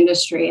connected to the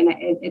industry. And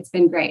it's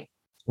been great.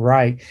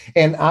 Right.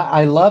 And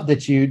I love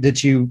that you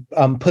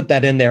put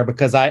that in there,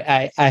 because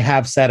I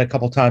have said a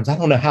couple of times, I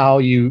don't know how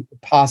you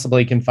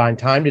possibly can find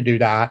time to do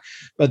that,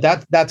 but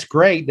that's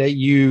great that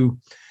you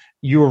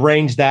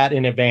arranged that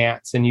in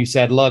advance, and you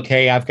said, look,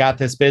 hey, I've got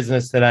this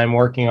business that I'm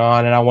working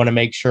on, and I want to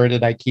make sure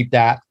that I keep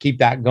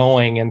that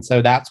going. And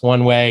so that's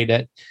one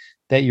way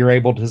that you're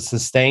able to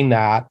sustain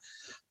that.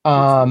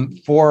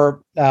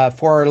 For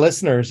our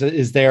listeners,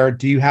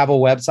 do you have a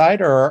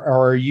website, or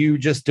are you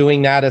just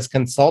doing that as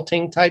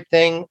consulting type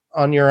thing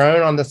on your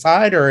own on the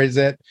side, or is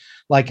it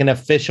like an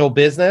official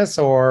business,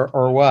 or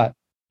what?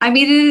 I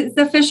mean, it's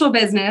official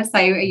business.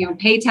 I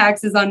pay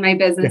taxes on my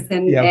business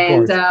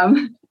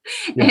and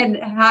and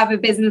have a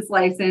business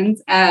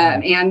license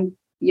and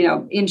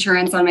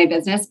insurance on my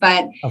business,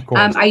 but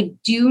I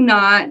do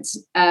not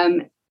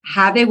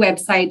have a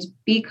website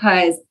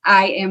because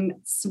I am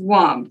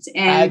swamped,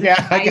 and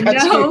I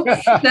know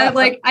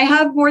that I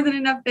have more than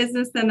enough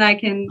business than I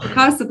can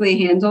possibly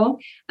handle.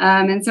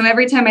 And so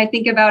every time I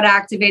think about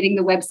activating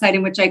the website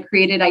in which I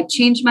created, I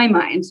change my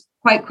mind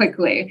quite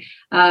quickly.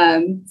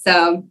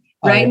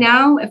 Right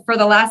now, for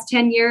the last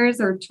 10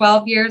 years or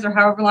 12 years or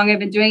however long I've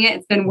been doing it,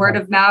 it's been word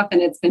of mouth, and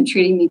it's been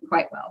treating me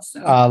quite well.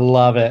 So I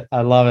love it.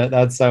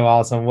 That's so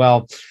awesome.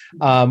 Well,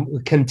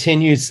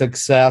 continued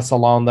success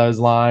along those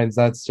lines.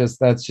 That's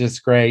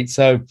just great.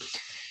 So,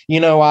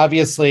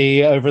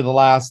 obviously over the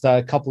last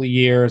couple of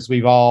years,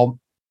 we've all,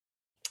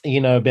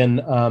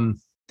 been,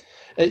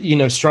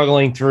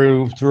 struggling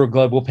through a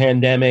global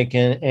pandemic,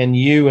 and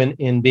you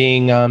in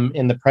being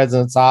in the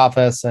president's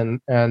office,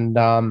 and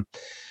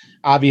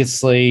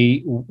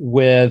obviously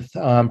with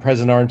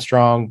President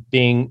Armstrong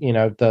being,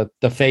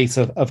 the face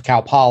of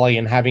Cal Poly,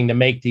 and having to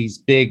make these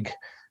big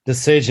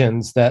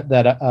decisions that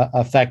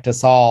affect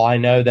us all. I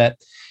know that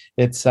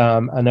it's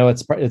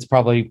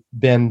probably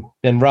been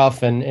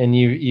rough, and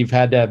you've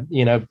had to,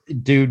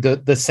 do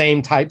the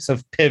same types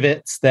of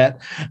pivots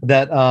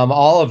that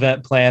all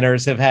event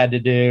planners have had to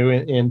do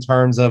in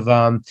terms of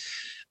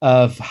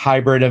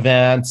hybrid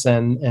events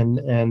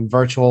and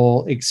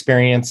virtual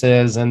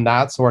experiences and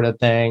that sort of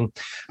thing.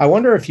 I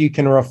wonder if you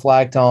can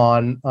reflect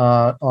on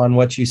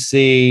what you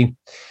see,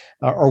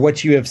 or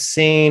what you have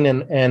seen,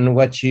 and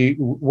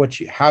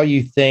how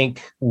you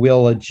think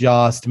will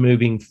adjust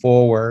moving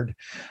forward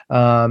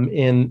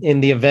in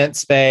the event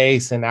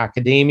space and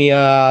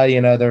academia.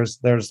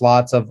 There's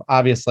lots of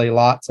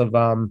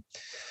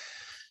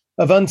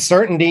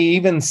uncertainty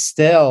even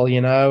still,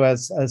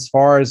 as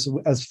far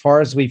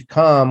as we've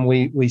come,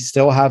 we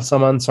still have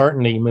some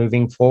uncertainty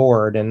moving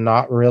forward, and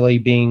not really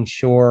being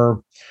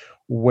sure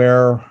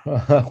where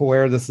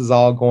this is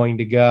all going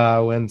to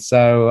go. And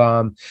so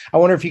I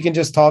wonder if you can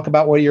just talk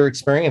about what your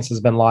experience has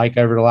been like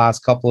over the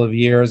last couple of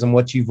years, and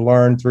what you've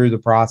learned through the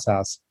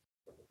process.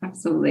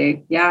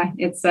 Absolutely. Yeah,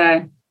 it's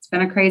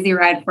been a crazy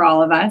ride for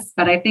all of us,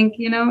 but I think,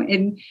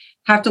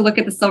 have to look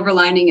at the silver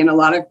lining in a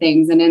lot of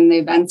things. And in the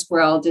events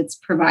world, it's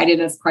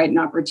provided us quite an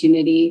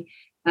opportunity.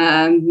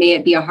 May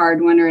it be a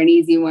hard one or an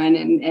easy one.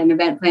 And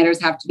event planners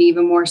have to be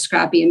even more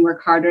scrappy and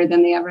work harder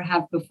than they ever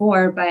have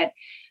before. But,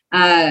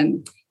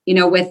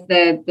 with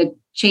the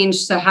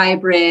change to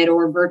hybrid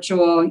or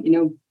virtual,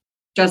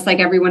 just like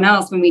everyone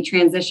else, when we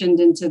transitioned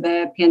into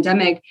the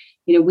pandemic,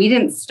 we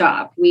didn't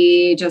stop.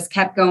 We just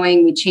kept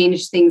going. We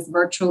changed things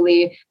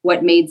virtually.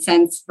 What made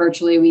sense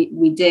virtually,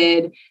 we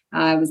did.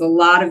 It was a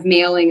lot of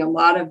mailing, a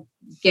lot of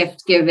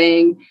gift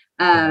giving,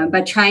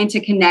 but trying to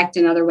connect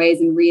in other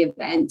ways and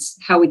reinvent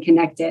how we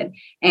connected.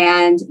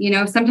 And,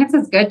 sometimes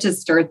it's good to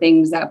stir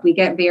things up. We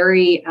get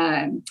very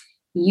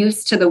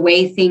used to the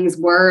way things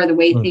were, the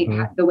way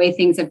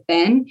things have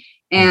been.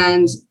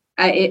 And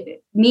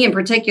me in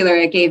particular,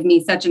 it gave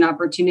me such an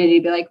opportunity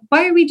to be like,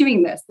 why are we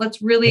doing this?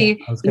 Let's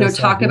really,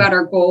 talk about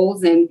our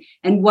goals and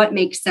what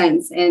makes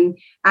sense. And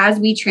as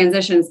we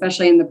transition,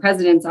 especially in the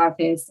president's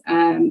office,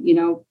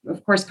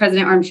 of course,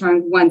 President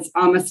Armstrong wants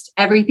almost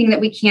everything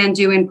that we can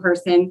do in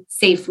person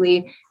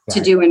safely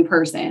to do in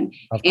person.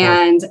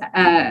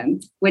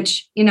 And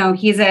which,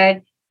 he's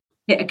a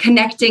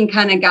connecting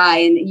kind of guy,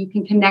 and you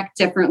can connect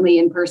differently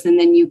in person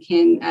than you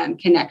can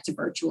connect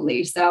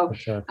virtually. So,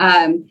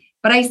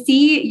 but I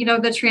see,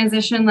 the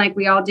transition, like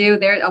we all do,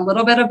 there a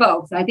little bit of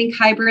both. I think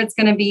hybrid's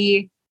going to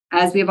be,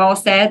 as we've all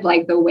said,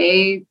 like the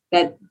way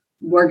that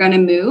we're going to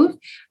move,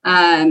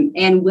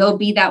 and will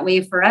be that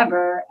way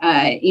forever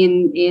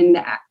in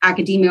the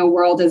academia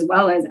world, as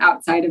well as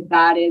outside of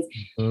that. Is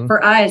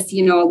for us,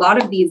 a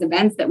lot of these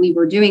events that we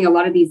were doing, a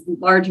lot of these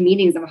large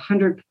meetings of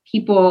 100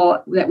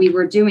 people that we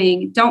were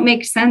doing don't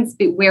make sense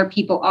where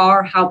people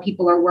are, how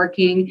people are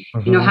working.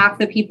 Half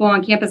the people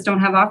on campus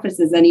don't have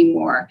offices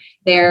anymore.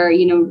 They're,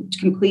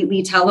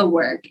 completely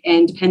telework,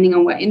 and depending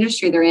on what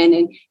industry they're in,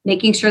 and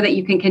making sure that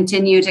you can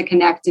continue to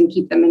connect and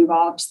keep them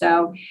involved.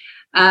 So,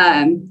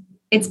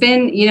 it's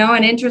been,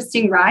 an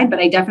interesting ride, but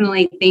I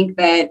definitely think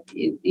that,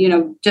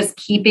 just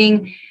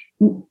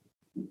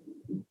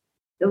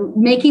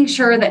making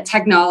sure that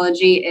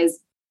technology is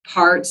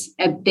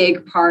a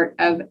big part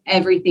of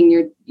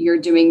everything you're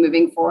doing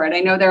moving forward. I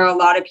know there are a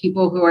lot of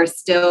people who are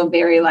still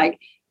very like,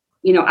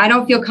 I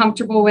don't feel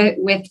comfortable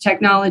with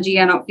technology.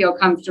 I don't feel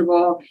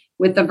comfortable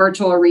with the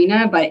virtual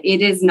arena, but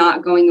it is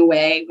not going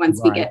away once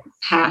we get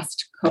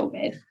past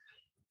COVID.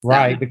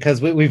 Right.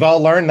 Because we've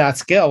all learned that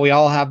skill. We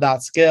all have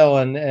that skill.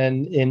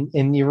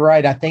 And you're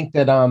right. I think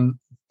that,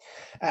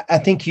 I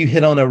think you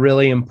hit on a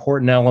really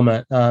important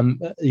element,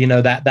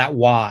 that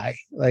why,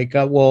 like,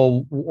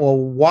 well,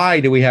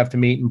 why do we have to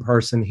meet in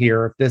person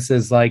here? If this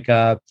is like,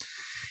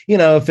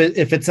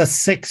 if it's a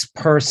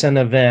 6-person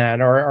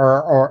event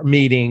or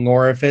meeting,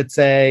 or if it's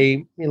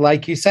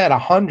like you said,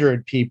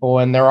 100 people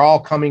and they're all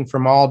coming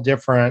from all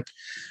different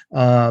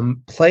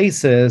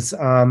places,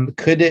 would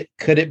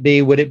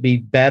it be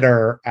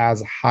better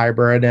as a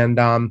hybrid? And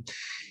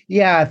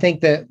I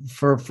think that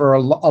for a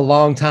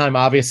long time,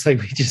 obviously,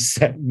 we just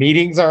said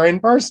meetings are in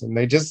person.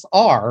 They just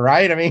are,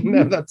 right? I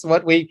mean, that's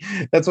what we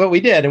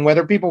did. And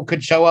whether people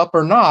could show up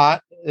or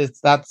not,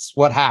 that's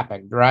what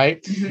happened,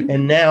 right? Mm-hmm.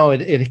 And now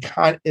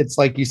it's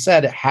like you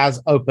said, it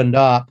has opened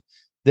up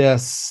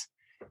this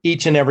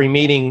each and every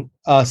meeting,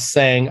 us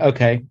saying,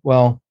 okay,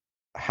 well,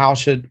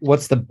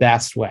 what's the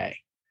best way?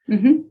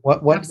 Mm-hmm.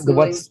 What's the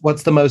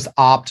most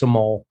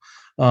optimal?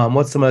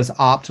 What's the most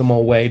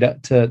optimal way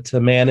to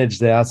manage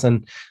this?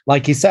 And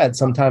like you said,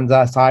 sometimes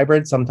that's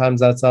hybrid, sometimes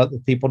that's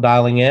people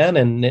dialing in,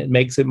 and it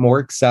makes it more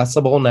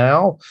accessible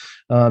now.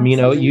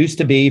 It used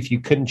to be if you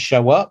couldn't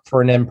show up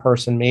for an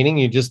in-person meeting,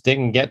 you just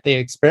didn't get the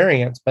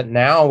experience. But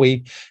now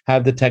we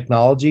have the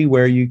technology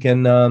where you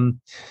can,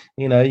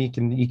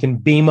 you can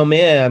beam them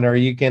in, or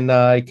you can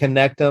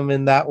connect them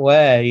in that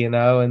way,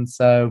 and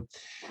so.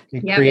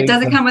 It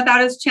doesn't come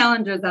without its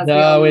challenges.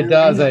 No, it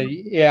doesn't.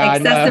 Yeah,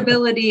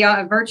 accessibility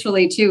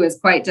virtually too is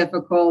quite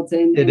difficult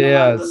in a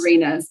lot of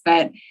arenas.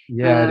 But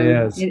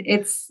it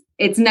is.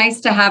 It's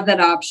nice to have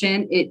that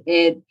option.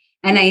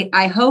 And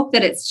I hope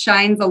that it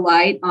shines a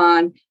light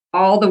on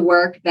all the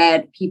work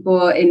that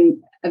people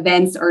in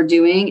events are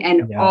doing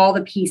and all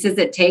the pieces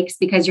it takes,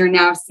 because you're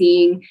now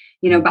seeing,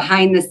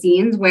 behind the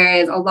scenes,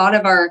 whereas a lot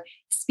of our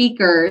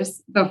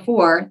speakers,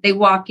 before they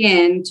walk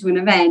into an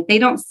event, they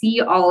don't see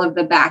all of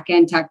the back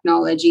end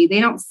technology. They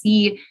don't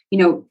see,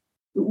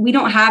 we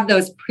don't have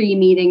those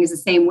pre-meetings the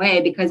same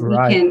way, because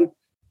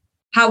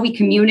how we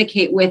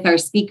communicate with our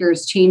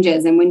speakers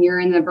changes. And when you're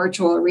in the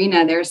virtual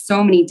arena, there's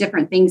so many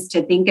different things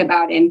to think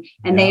about, and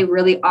they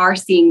really are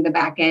seeing the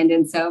back end.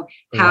 And so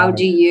how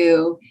do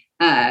you,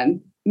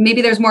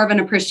 maybe there's more of an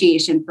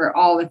appreciation for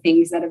all the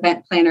things that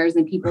event planners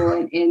and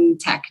people in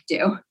tech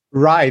do.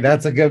 Right.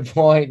 That's a good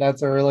point.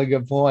 That's a really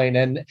good point.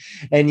 And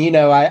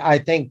I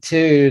think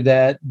too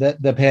that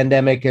the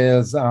pandemic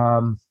is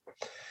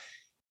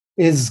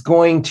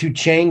going to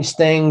change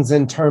things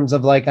in terms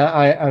of, like,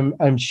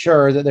 I'm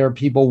sure that there are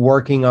people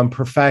working on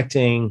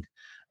perfecting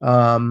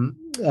the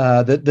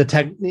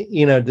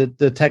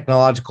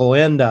technological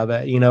end of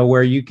it,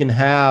 where you can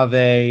have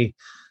a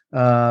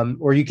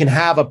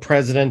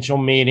presidential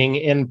meeting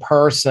in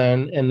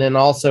person and then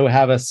also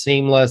have a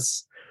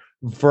seamless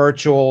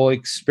virtual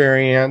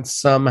experience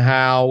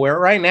somehow, where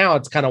right now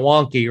it's kind of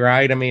wonky,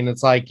 right? I mean,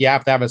 it's like you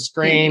have to have a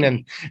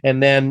screen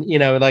and then,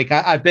 like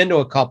I've been to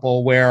a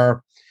couple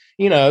where,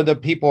 the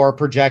people are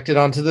projected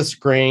onto the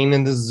screen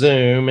in the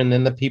Zoom, and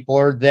then the people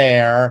are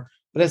there,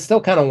 but it's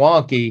still kind of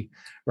wonky.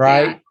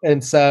 Right. Yeah.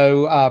 And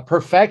so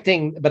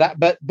perfecting,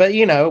 but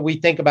we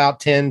think about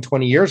 10,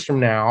 20 years from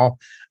now,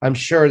 I'm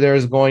sure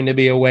there's going to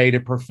be a way to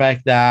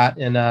perfect that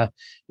in a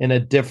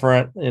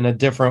different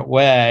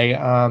way.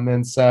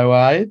 And so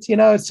it's,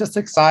 it's just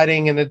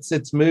exciting, and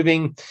it's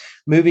moving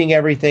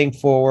everything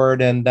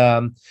forward. And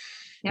I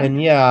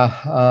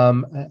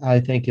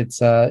think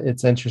it's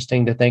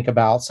interesting to think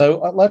about.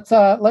 So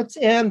let's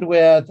end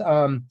with,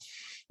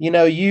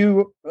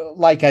 you,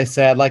 like I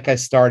said, like I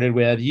started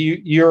with,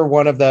 you're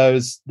one of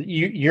those,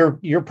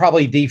 you're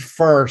probably the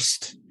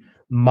first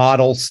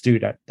model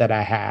student that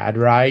I had,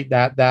 right?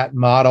 That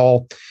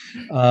model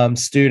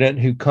student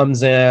who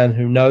comes in,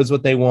 who knows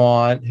what they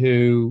want,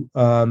 who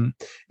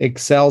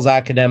excels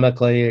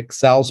academically,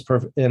 excels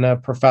in a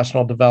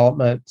professional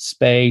development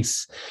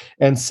space.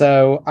 And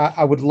so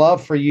I would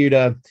love for you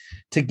to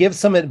give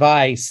some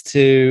advice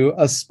to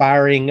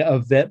aspiring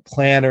event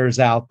planners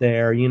out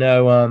there.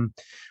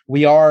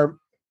 We are,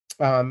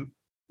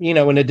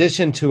 in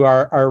addition to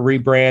our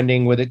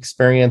rebranding with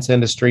Experience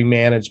Industry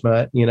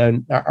Management,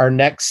 our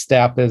next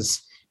step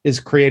is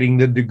creating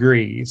the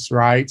degrees,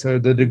 right? So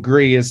the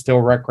degree is still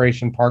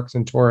Recreation, Parks,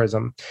 and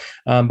Tourism,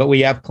 but we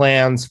have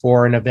plans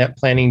for an event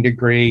planning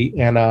degree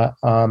and a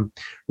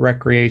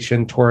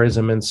Recreation,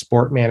 Tourism, and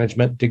Sport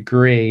Management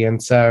degree.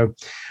 And so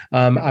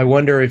I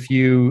wonder if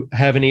you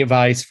have any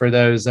advice for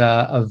those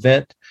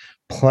event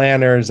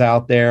planners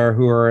out there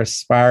who are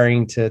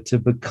aspiring to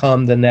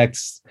become the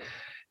next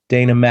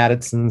Dana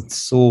Madison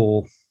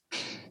Sewell.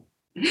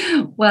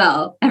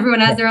 Well,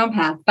 everyone has their own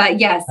path, but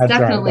yes, That's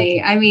definitely.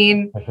 right. I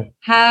mean,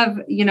 have,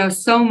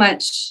 so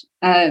much,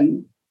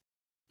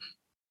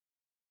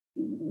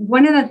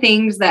 one of the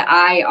things that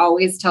I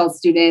always tell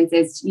students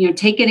is,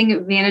 taking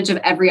advantage of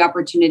every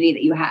opportunity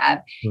that you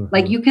have.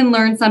 Like you can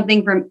learn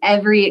something from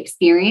every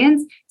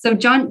experience. So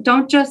John,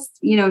 don't just,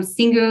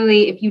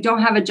 singularly, if you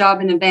don't have a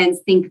job in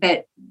events, think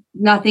that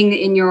nothing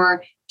in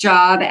your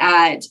job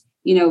at,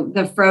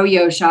 the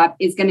froyo shop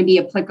is going to be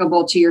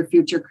applicable to your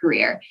future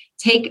career.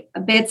 Take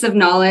bits of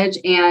knowledge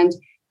and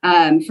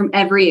from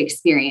every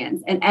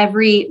experience and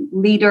every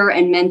leader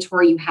and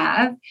mentor you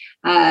have,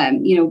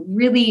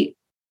 really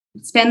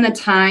spend the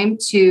time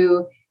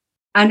to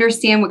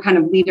understand what kind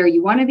of leader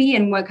you want to be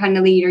and what kind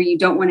of leader you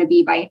don't want to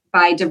be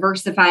by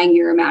diversifying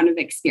your amount of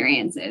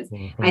experiences.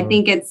 I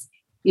think it's,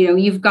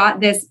 you've got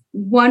this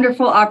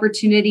wonderful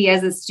opportunity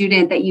as a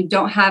student that you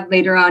don't have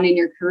later on in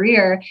your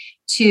career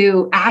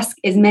to ask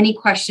as many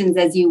questions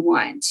as you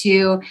want,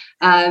 to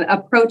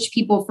approach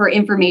people for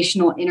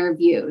informational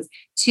interviews,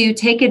 to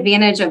take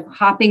advantage of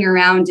hopping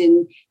around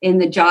in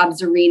the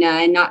jobs arena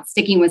and not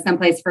sticking with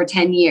someplace for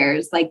 10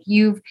 years. Like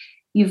you've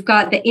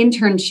got the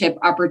internship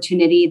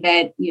opportunity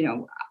that,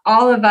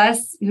 all of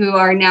us who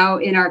are now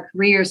in our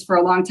careers for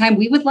a long time,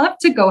 we would love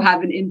to go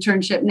have an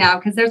internship now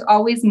because there's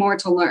always more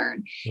to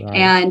learn. Right.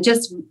 And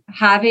just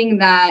having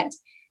that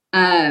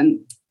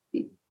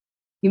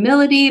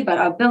humility, but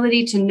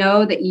ability to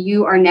know that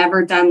you are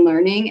never done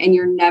learning and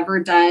you're never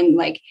done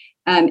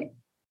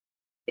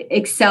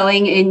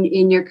excelling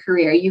in your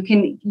career.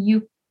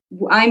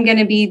 I'm going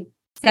to be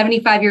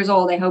 75 years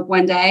old, I hope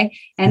one day,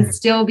 and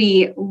still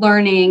be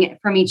learning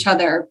from each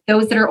other.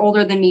 Those that are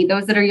older than me,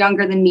 those that are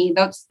younger than me,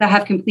 those that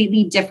have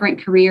completely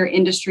different career,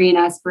 industry, and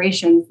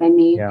aspirations than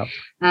me. Yeah.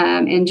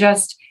 And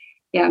just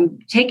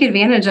take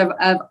advantage of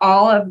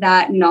all of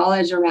that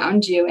knowledge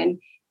around you.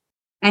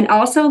 And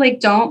also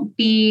don't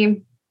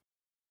be,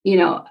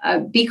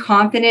 be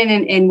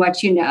confident in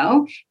what you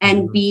know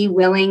and be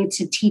willing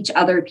to teach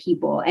other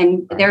people.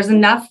 And there's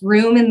enough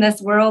room in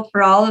this world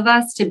for all of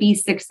us to be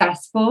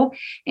successful.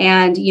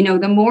 And,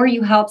 the more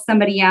you help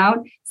somebody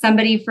out,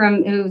 somebody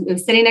from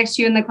who's sitting next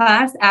to you in the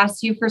class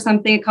asks you for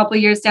something a couple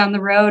of years down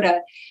the road,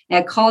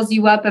 calls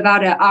you up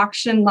about an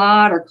auction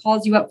lot or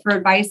calls you up for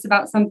advice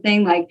about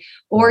something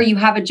or you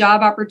have a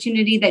job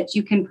opportunity that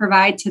you can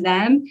provide to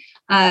them.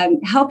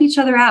 Help each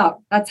other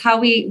out. That's how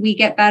we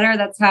get better.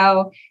 That's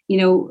how,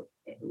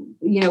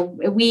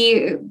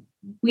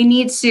 we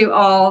need to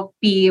all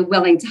be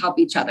willing to help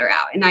each other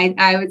out. And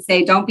I would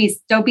say, don't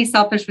be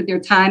selfish with your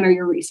time or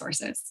your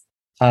resources.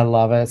 I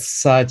love it.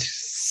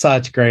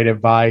 Such great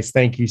advice.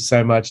 Thank you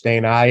so much,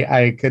 Dana.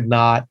 I could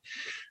not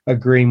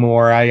agree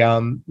more.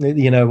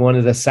 One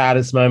of the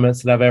saddest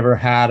moments that I've ever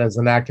had as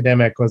an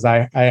academic was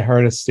I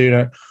heard a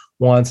student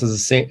once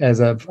as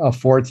a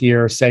fourth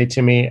year say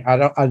to me,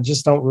 I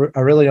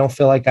really don't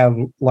feel like I've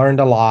learned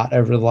a lot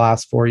over the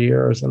last 4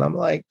 years. And I'm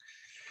like,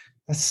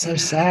 that's so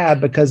sad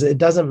because it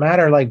doesn't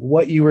matter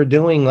what you were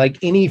doing,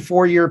 any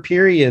 4-year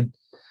period,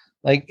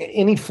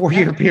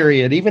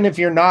 even if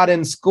you're not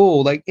in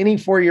school, any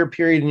 4-year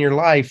period in your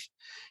life,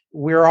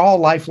 we're all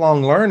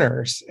lifelong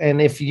learners.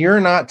 And if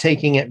you're not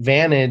taking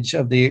advantage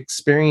of the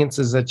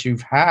experiences that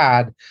you've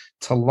had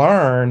to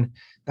learn,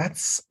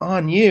 that's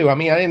on you. I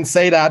mean, I didn't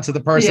say that to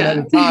the person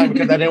at the time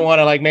because I didn't want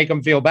to like make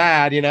them feel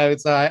bad, you know.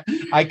 So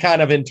I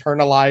kind of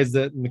internalized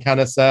it and kind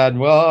of said,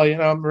 well, you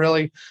know, I'm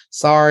really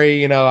sorry.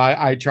 You know,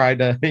 I tried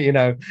to,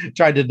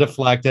 tried to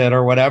deflect it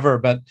or whatever.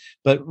 But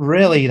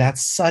really,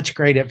 that's such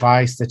great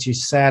advice that you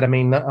said. I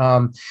mean,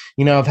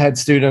 I've had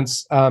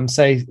students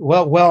say,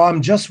 well,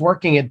 I'm just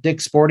working at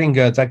Dick's Sporting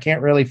Goods. I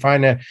can't really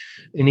find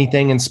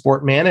anything in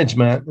sport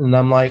management. And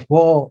I'm like,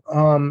 well,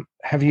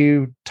 have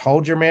you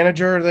told your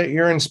manager that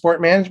you're in sport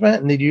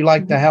management and did you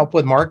like to help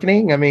with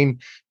marketing? I mean,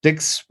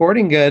 Dick's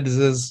Sporting Goods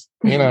is,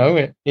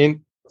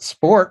 in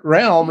sport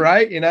realm,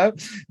 right?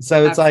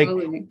 So it's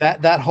Absolutely.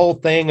 Like that whole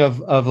thing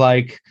of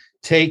like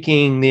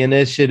taking the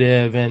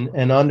initiative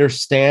and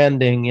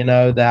understanding,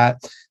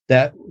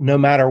 that no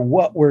matter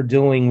what we're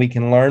doing, we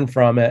can learn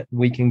from it,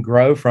 we can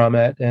grow from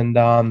it. And,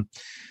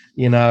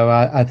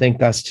 I think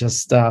that's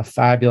just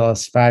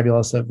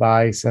fabulous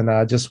advice. And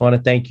I just want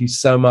to thank you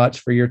so much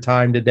for your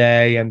time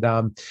today and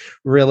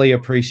really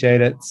appreciate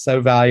it. So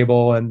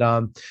valuable. And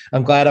I'm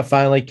glad I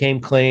finally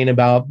came clean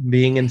about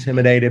being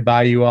intimidated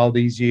by you all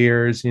these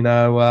years,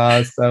 so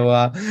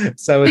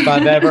if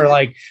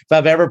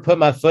I've ever put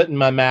my foot in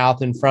my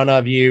mouth in front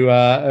of you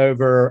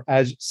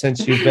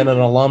since you've been an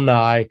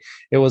alumni,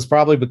 it was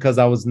probably because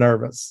I was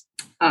nervous.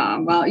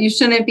 Well, you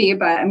shouldn't be,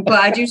 but I'm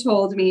glad you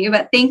told me.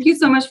 But thank you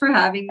so much for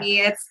having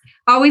me. It's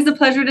always a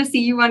pleasure to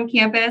see you on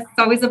campus. It's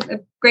always a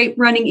great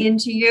running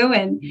into you,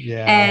 and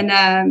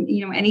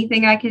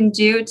anything I can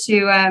do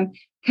to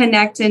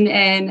connect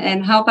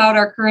and help out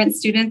our current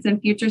students and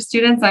future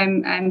students,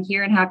 I'm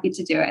here and happy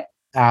to do it.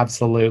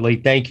 Absolutely.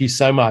 Thank you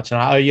so much.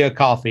 And I owe you a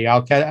coffee.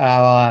 I'll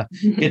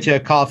get you a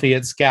coffee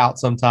at Scout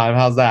sometime.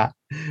 How's that?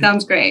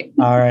 Sounds great.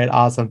 All right.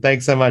 Awesome.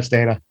 Thanks so much,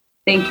 Dana.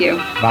 Thank you.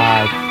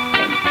 Bye.